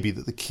 And it may be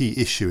that the key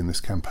issue in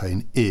this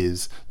campaign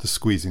is the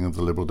squeezing of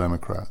the Liberal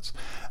Democrats.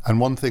 And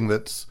one thing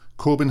that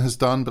Corbyn has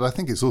done, but I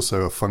think it's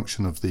also a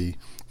function of the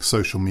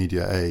social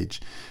media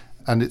age,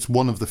 and it's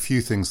one of the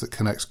few things that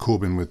connects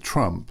Corbyn with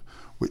Trump,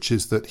 which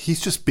is that he's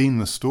just been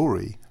the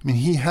story. I mean,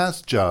 he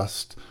has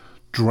just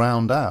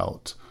drowned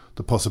out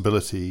the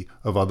possibility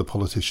of other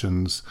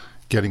politicians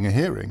getting a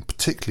hearing,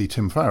 particularly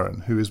Tim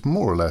Farron, who is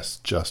more or less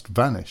just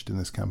vanished in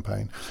this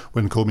campaign.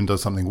 When Corbyn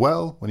does something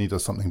well, when he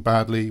does something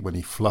badly, when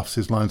he fluffs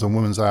his lines on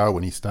Woman's Hour,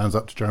 when he stands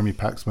up to Jeremy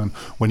Paxman,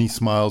 when he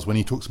smiles, when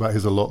he talks about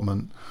his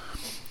allotment,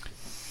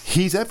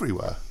 he's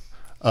everywhere.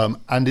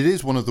 And it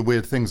is one of the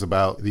weird things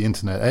about the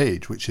internet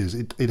age, which is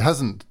it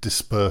hasn't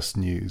dispersed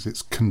news,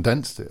 it's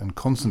condensed it and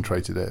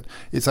concentrated it.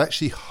 It's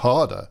actually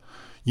harder.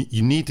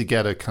 You need to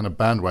get a kind of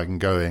bandwagon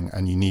going,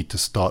 and you need to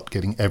start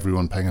getting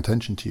everyone paying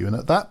attention to you. And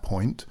at that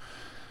point,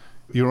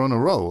 you're on a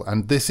roll.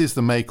 And this is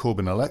the May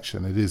Corbyn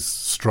election. It is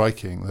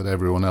striking that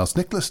everyone else...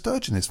 Nicola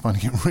Sturgeon is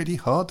finding it really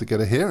hard to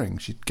get a hearing.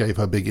 She gave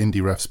her big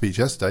Indie Ref speech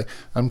yesterday.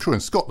 I'm sure in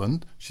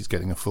Scotland, she's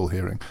getting a full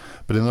hearing.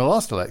 But in the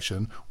last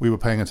election, we were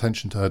paying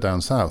attention to her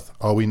down south.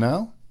 Are we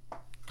now?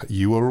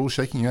 You are all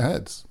shaking your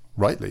heads,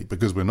 rightly,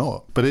 because we're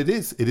not. But it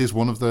is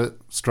one of the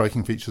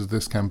striking features of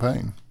this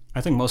campaign. I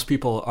think most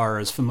people are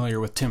as familiar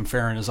with Tim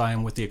Farron as I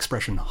am with the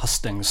expression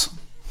hustings.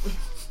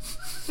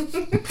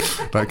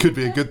 That could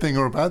be a good thing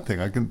or a bad thing.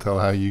 I can tell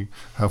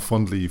how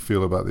fondly you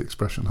feel about the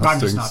expression hustings. I'm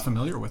just not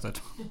familiar with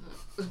it.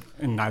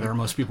 And neither are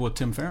most people with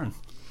Tim Farron.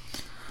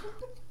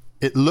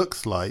 It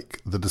looks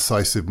like the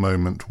decisive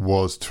moment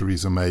was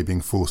Theresa May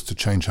being forced to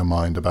change her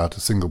mind about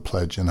a single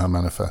pledge in her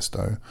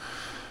manifesto.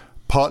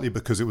 Partly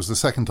because it was the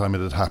second time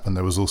it had happened.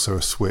 There was also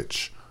a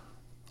switch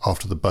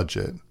after the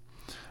budget.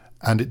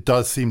 And it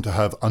does seem to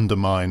have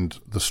undermined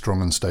the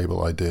strong and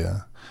stable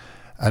idea.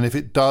 And if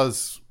it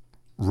does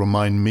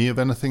remind me of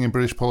anything in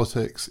British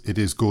politics, it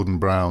is Gordon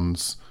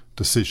Brown's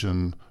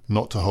decision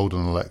not to hold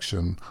an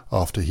election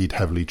after he'd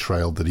heavily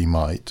trailed that he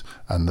might,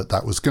 and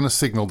that was going to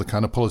signal the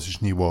kind of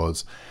politician he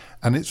was.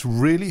 And it's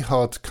really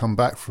hard to come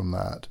back from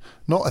that.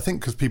 Not, I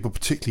think, because people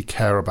particularly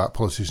care about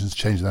politicians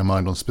changing their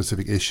mind on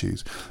specific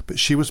issues, but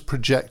she was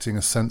projecting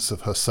a sense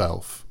of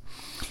herself.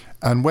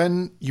 And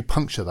when you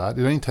puncture that,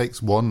 it only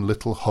takes one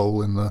little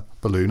hole in the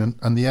balloon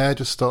and the air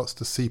just starts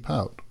to seep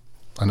out.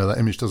 I know that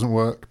image doesn't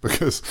work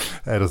because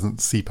air doesn't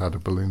seep out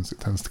of balloons.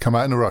 It tends to come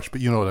out in a rush, but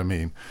you know what I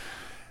mean.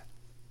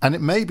 And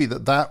it may be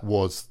that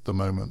was the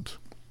moment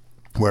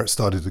where it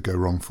started to go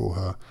wrong for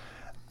her.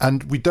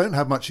 And we don't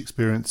have much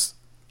experience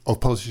of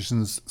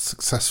politicians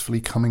successfully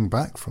coming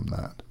back from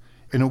that.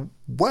 In a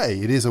way,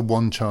 it is a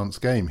one-chance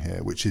game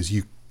here, which is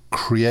you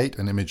create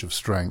an image of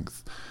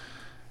strength.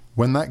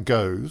 When that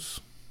goes,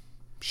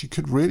 she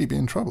could really be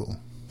in trouble.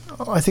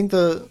 I think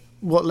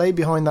what lay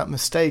behind that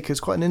mistake is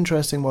quite an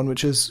interesting one,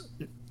 which is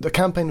the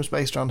campaign was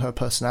based around her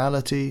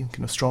personality,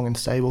 kind of strong and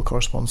stable,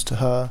 corresponds to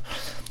her.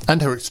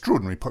 And her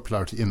extraordinary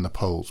popularity in the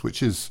polls,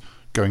 which is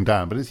going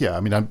down. But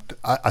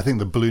I think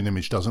the balloon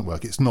image doesn't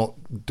work. It's not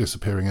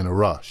disappearing in a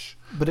rush.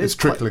 But it's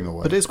trickling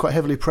away. But it is quite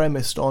heavily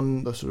premised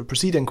on the sort of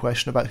preceding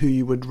question about who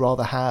you would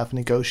rather have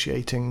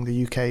negotiating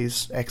the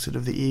UK's exit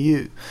of the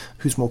EU,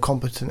 who's more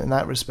competent in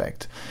that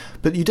respect.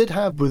 But you did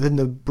have, within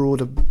the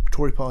broader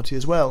Tory party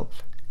as well,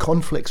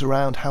 conflicts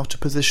around how to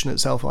position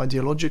itself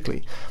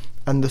ideologically.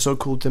 And the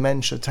so-called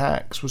dementia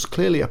tax was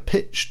clearly a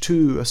pitch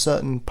to a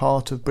certain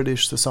part of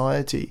British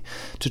society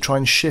to try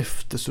and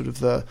shift the sort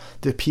of the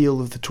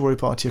appeal of the Tory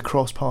party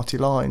across party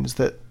lines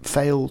that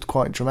failed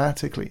quite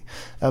dramatically.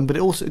 But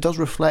it does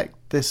reflect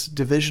this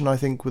division, I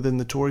think, within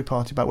the Tory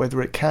party about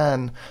whether it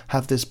can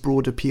have this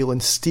broad appeal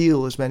and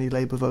steal as many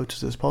Labour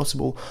voters as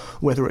possible,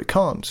 whether it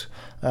can't.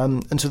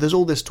 And so there's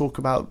all this talk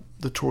about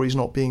the Tories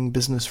not being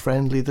business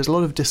friendly. There's a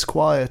lot of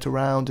disquiet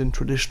around in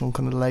traditional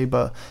kind of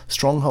Labour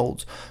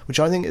strongholds, which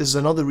I think is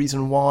another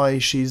reason why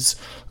she's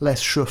less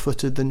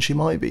sure-footed than she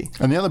might be.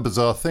 And the other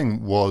bizarre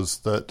thing was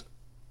that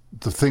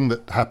the thing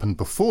that happened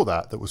before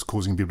that was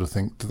causing people to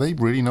think, do they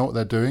really know what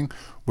they're doing,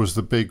 was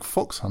the big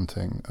fox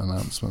hunting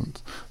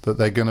announcement that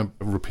they're going to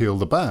repeal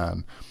the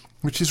ban,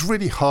 which is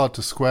really hard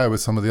to square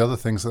with some of the other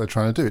things that they're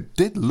trying to do. It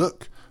did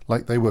look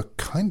like they were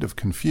kind of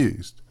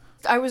confused.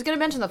 I was going to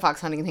mention the fox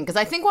hunting thing because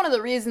I think one of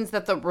the reasons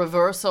that the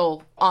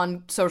reversal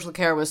on social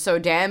care was so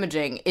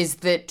damaging is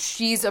that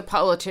she's a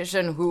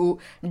politician who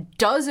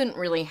doesn't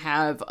really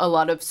have a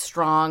lot of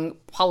strong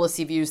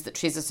policy views that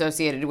she's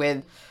associated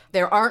with.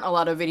 There aren't a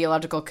lot of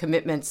ideological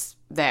commitments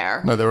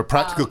there. No, there are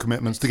practical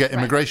commitments to get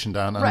immigration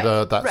down,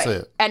 and that's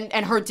it.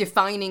 And her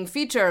defining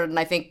feature, and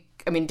I think,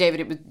 David,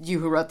 it was you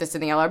who wrote this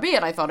in the LRB,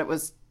 and I thought it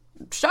was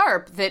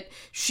sharp that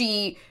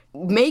she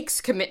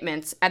makes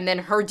commitments, and then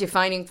her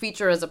defining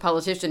feature as a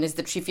politician is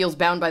that she feels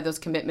bound by those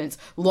commitments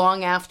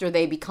long after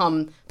they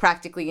become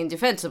practically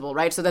indefensible,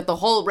 right? So that the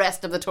whole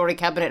rest of the Tory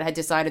cabinet had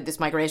decided this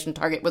migration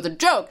target was a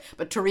joke,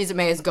 but Theresa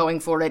May is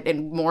going for it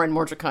in more and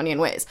more draconian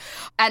ways.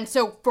 And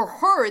so for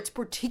her, it's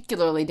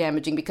particularly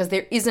damaging because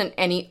there isn't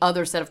any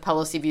other set of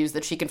policy views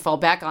that she can fall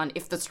back on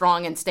if the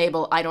strong and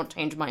stable, I don't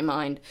change my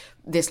mind,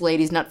 this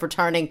lady's nut for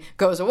turning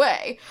goes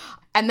away.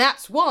 And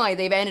that's why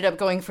they've ended up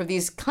going for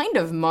these kind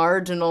of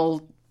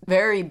marginal,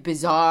 very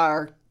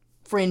bizarre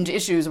fringe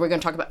issues. We're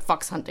going to talk about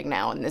fox hunting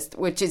now, in this,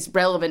 which is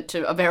relevant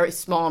to a very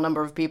small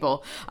number of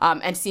people,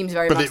 and seems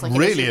very much like an issue from the past.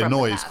 But it really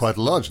annoys quite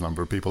a large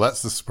number of people.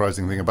 That's the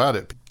surprising thing about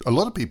it. A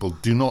lot of people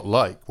do not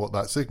like what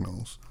that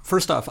signals.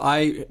 First off,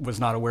 I was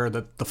not aware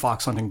that the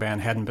fox hunting ban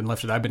hadn't been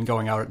lifted. I've been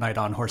going out at night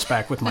on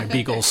horseback with my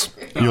beagles.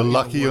 You're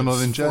lucky you're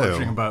not in jail.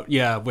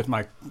 With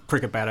my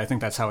cricket bat. I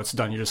think that's how it's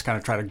done. You just kind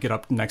of try to get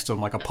up next to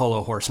them like a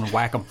polo horse and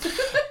whack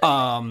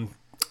them.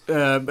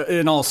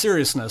 In all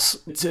seriousness,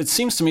 it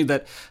seems to me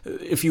that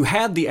if you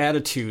had the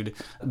attitude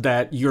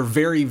that you're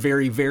very,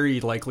 very, very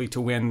likely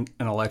to win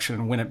an election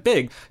and win it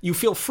big, you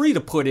feel free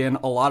to put in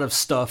a lot of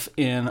stuff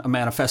in a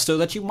manifesto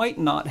that you might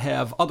not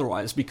have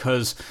otherwise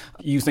because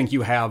you think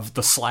you have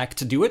the slack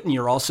to do it, and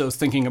you're also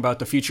thinking about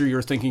the future.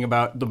 You're thinking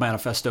about the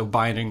manifesto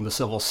binding the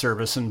civil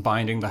service and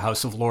binding the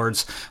House of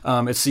Lords.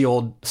 It's the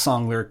old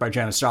song lyric by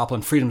Janis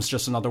Joplin, freedom's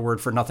just another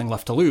word for nothing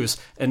left to lose,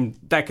 and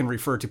that can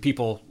refer to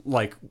people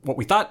like what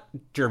we thought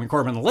Jeremy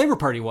Corbyn and the Labour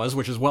Party was,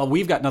 which is, well,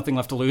 we've got nothing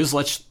left to lose.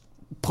 Let's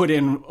put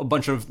in a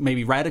bunch of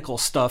maybe radical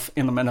stuff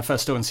in the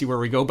manifesto and see where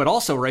we go. But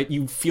also, right,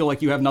 you feel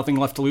like you have nothing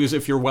left to lose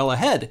if you're well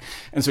ahead.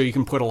 And so you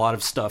can put a lot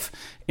of stuff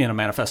in a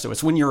manifesto.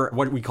 It's when you're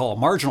what we call a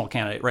marginal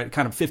candidate, right,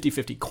 kind of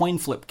 50-50 coin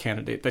flip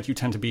candidate, that you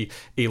tend to be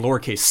a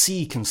lowercase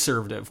c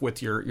conservative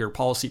with your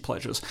policy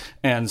pledges.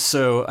 And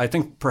so I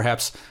think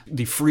perhaps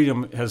the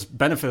freedom has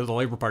benefited the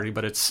Labour Party,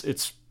 but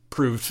it's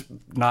proved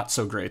not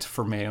so great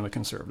for May and the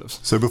Conservatives.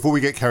 So before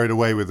we get carried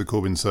away with the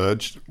Corbyn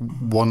surge,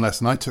 one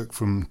lesson I took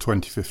from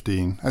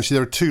 2015, actually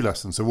there are two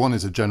lessons. So one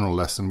is a general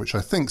lesson, which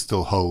I think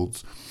still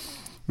holds,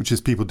 which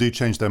is people do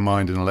change their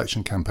mind in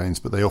election campaigns,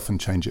 but they often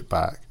change it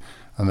back.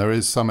 And there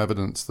is some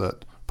evidence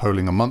that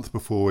polling a month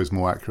before is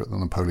more accurate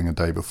than the polling a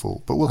day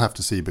before. But we'll have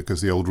to see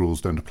because the old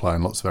rules don't apply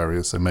in lots of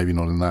areas, so maybe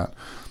not in that.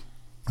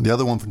 And the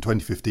other one from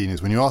 2015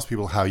 is when you ask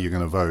people how you're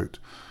going to vote,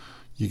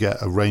 you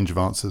get a range of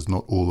answers,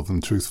 not all of them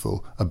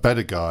truthful. A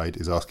better guide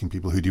is asking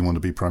people, who do you want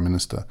to be Prime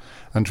Minister?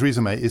 And Theresa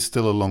May is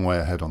still a long way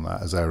ahead on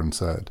that, as Aaron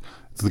said.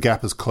 The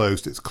gap has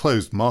closed. It's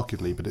closed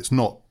markedly, but it's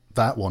not.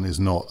 That one is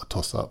not a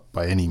toss-up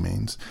by any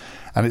means.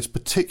 And it's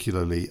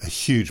particularly a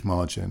huge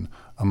margin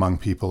among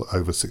people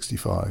over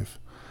 65.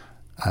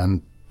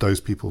 And those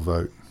people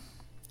vote.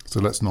 So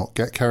let's not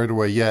get carried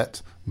away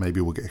yet. Maybe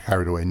we'll get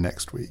carried away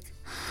next week.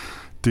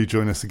 Do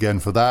join us again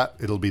for that.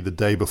 It'll be the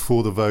day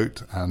before the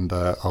vote, and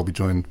I'll be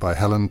joined by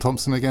Helen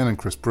Thompson again and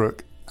Chris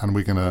Brooke, and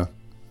we're going to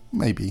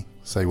maybe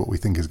say what we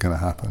think is going to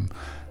happen.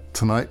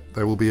 Tonight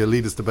there will be a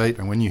leaders' debate,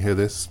 and when you hear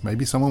this,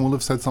 maybe someone will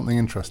have said something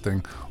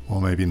interesting,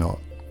 or maybe not.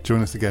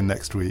 Join us again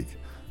next week.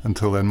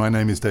 Until then, my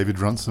name is David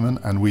Runciman,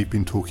 and we've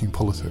been talking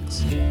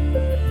politics.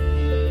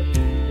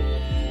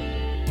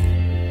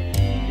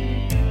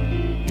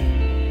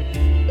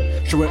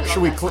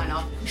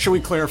 Should we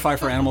clarify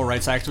for animal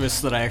rights activists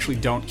that I actually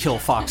don't kill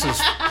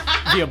foxes?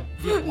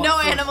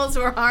 No animals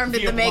were harmed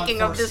in the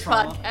making of this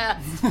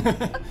podcast.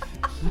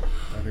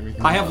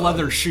 I have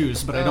leather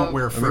shoes, but I don't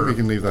wear fur. I think we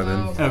can leave that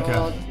in.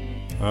 Okay.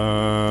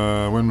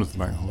 When was the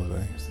bank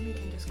holiday?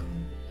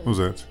 Was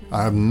it?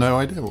 I have no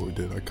idea what we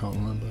did. I can't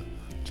remember.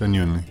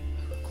 Genuinely.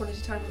 Quality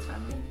time with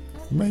family?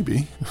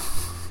 Maybe.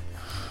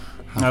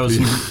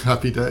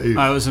 Happy day.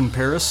 I was in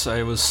Paris.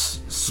 I was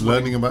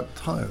learning about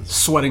tires.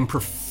 Sweating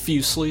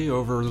profusely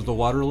over the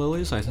water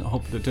lilies. I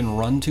hope it didn't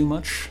run too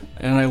much.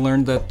 And I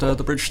learned that the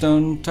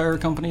Bridgestone Tire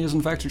Company is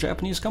in fact a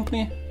Japanese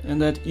company,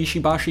 and that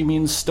Ishibashi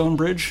means stone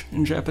bridge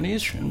in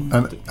Japanese.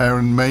 And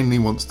Aaron mainly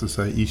wants to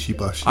say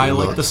Ishibashi. I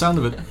like the sound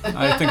of it.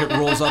 I think it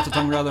rolls off the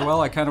tongue rather well.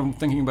 I kind of am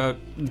thinking about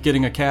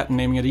getting a cat and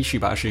naming it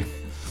Ishibashi.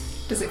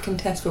 Does it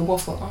contest for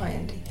Waffle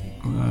Iron, do you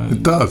think?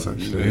 It does,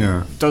 actually,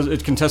 yeah.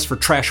 It contests for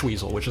Trash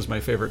Weasel, which is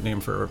my favorite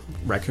name for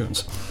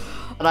raccoons.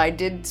 But I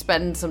did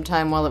spend some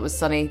time while it was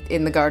sunny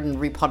in the garden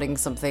repotting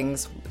some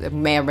things. It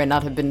may or may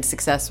not have been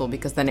successful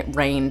because then it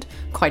rained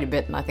quite a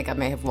bit and I think I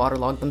may have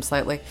waterlogged them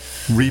slightly.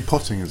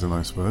 Repotting is a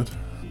nice word.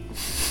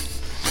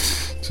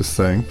 Just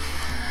saying.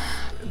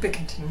 But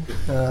continue.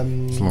 It's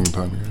a long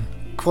time ago.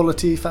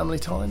 Quality family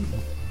time.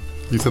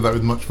 You said that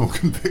with much more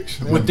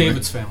conviction. With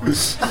David's family.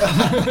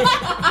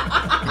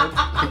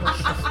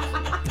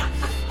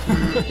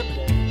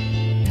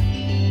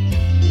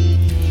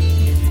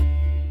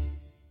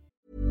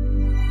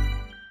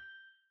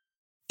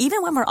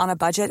 Even when we're on a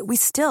budget, we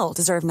still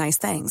deserve nice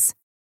things.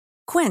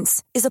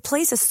 Quince is a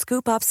place to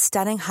scoop up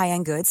stunning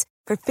high-end goods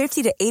for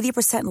 50 to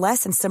 80%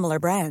 less than similar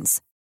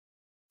brands.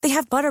 They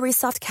have buttery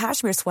soft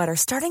cashmere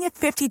sweaters starting at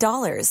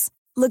 $50,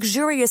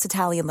 luxurious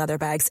Italian leather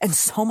bags, and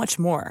so much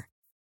more.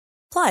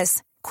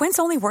 Plus, Quince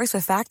only works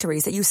with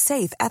factories that use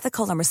safe,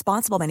 ethical, and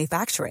responsible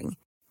manufacturing.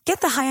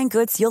 Get the high-end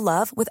goods you'll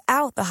love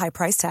without the high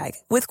price tag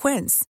with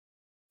Quince.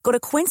 Go to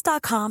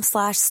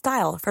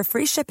quince.com/style for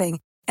free shipping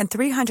and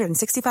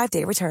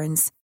 365-day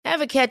returns.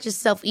 Ever catch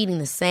yourself eating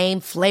the same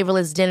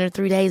flavorless dinner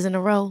 3 days in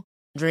a row?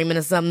 Dreaming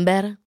of something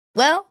better?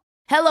 Well,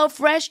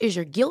 HelloFresh is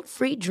your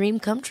guilt-free dream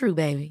come true,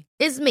 baby.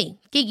 It's me,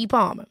 Keke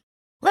Palmer.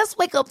 Let's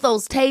wake up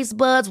those taste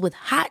buds with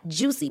hot,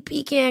 juicy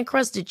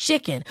pecan-crusted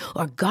chicken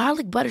or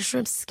garlic butter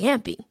shrimp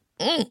scampi.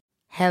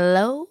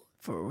 Hello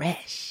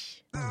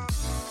Fresh.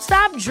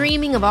 Stop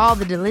dreaming of all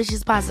the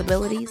delicious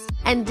possibilities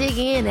and dig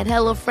in at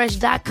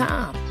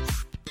HelloFresh.com.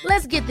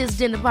 Let's get this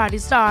dinner party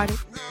started.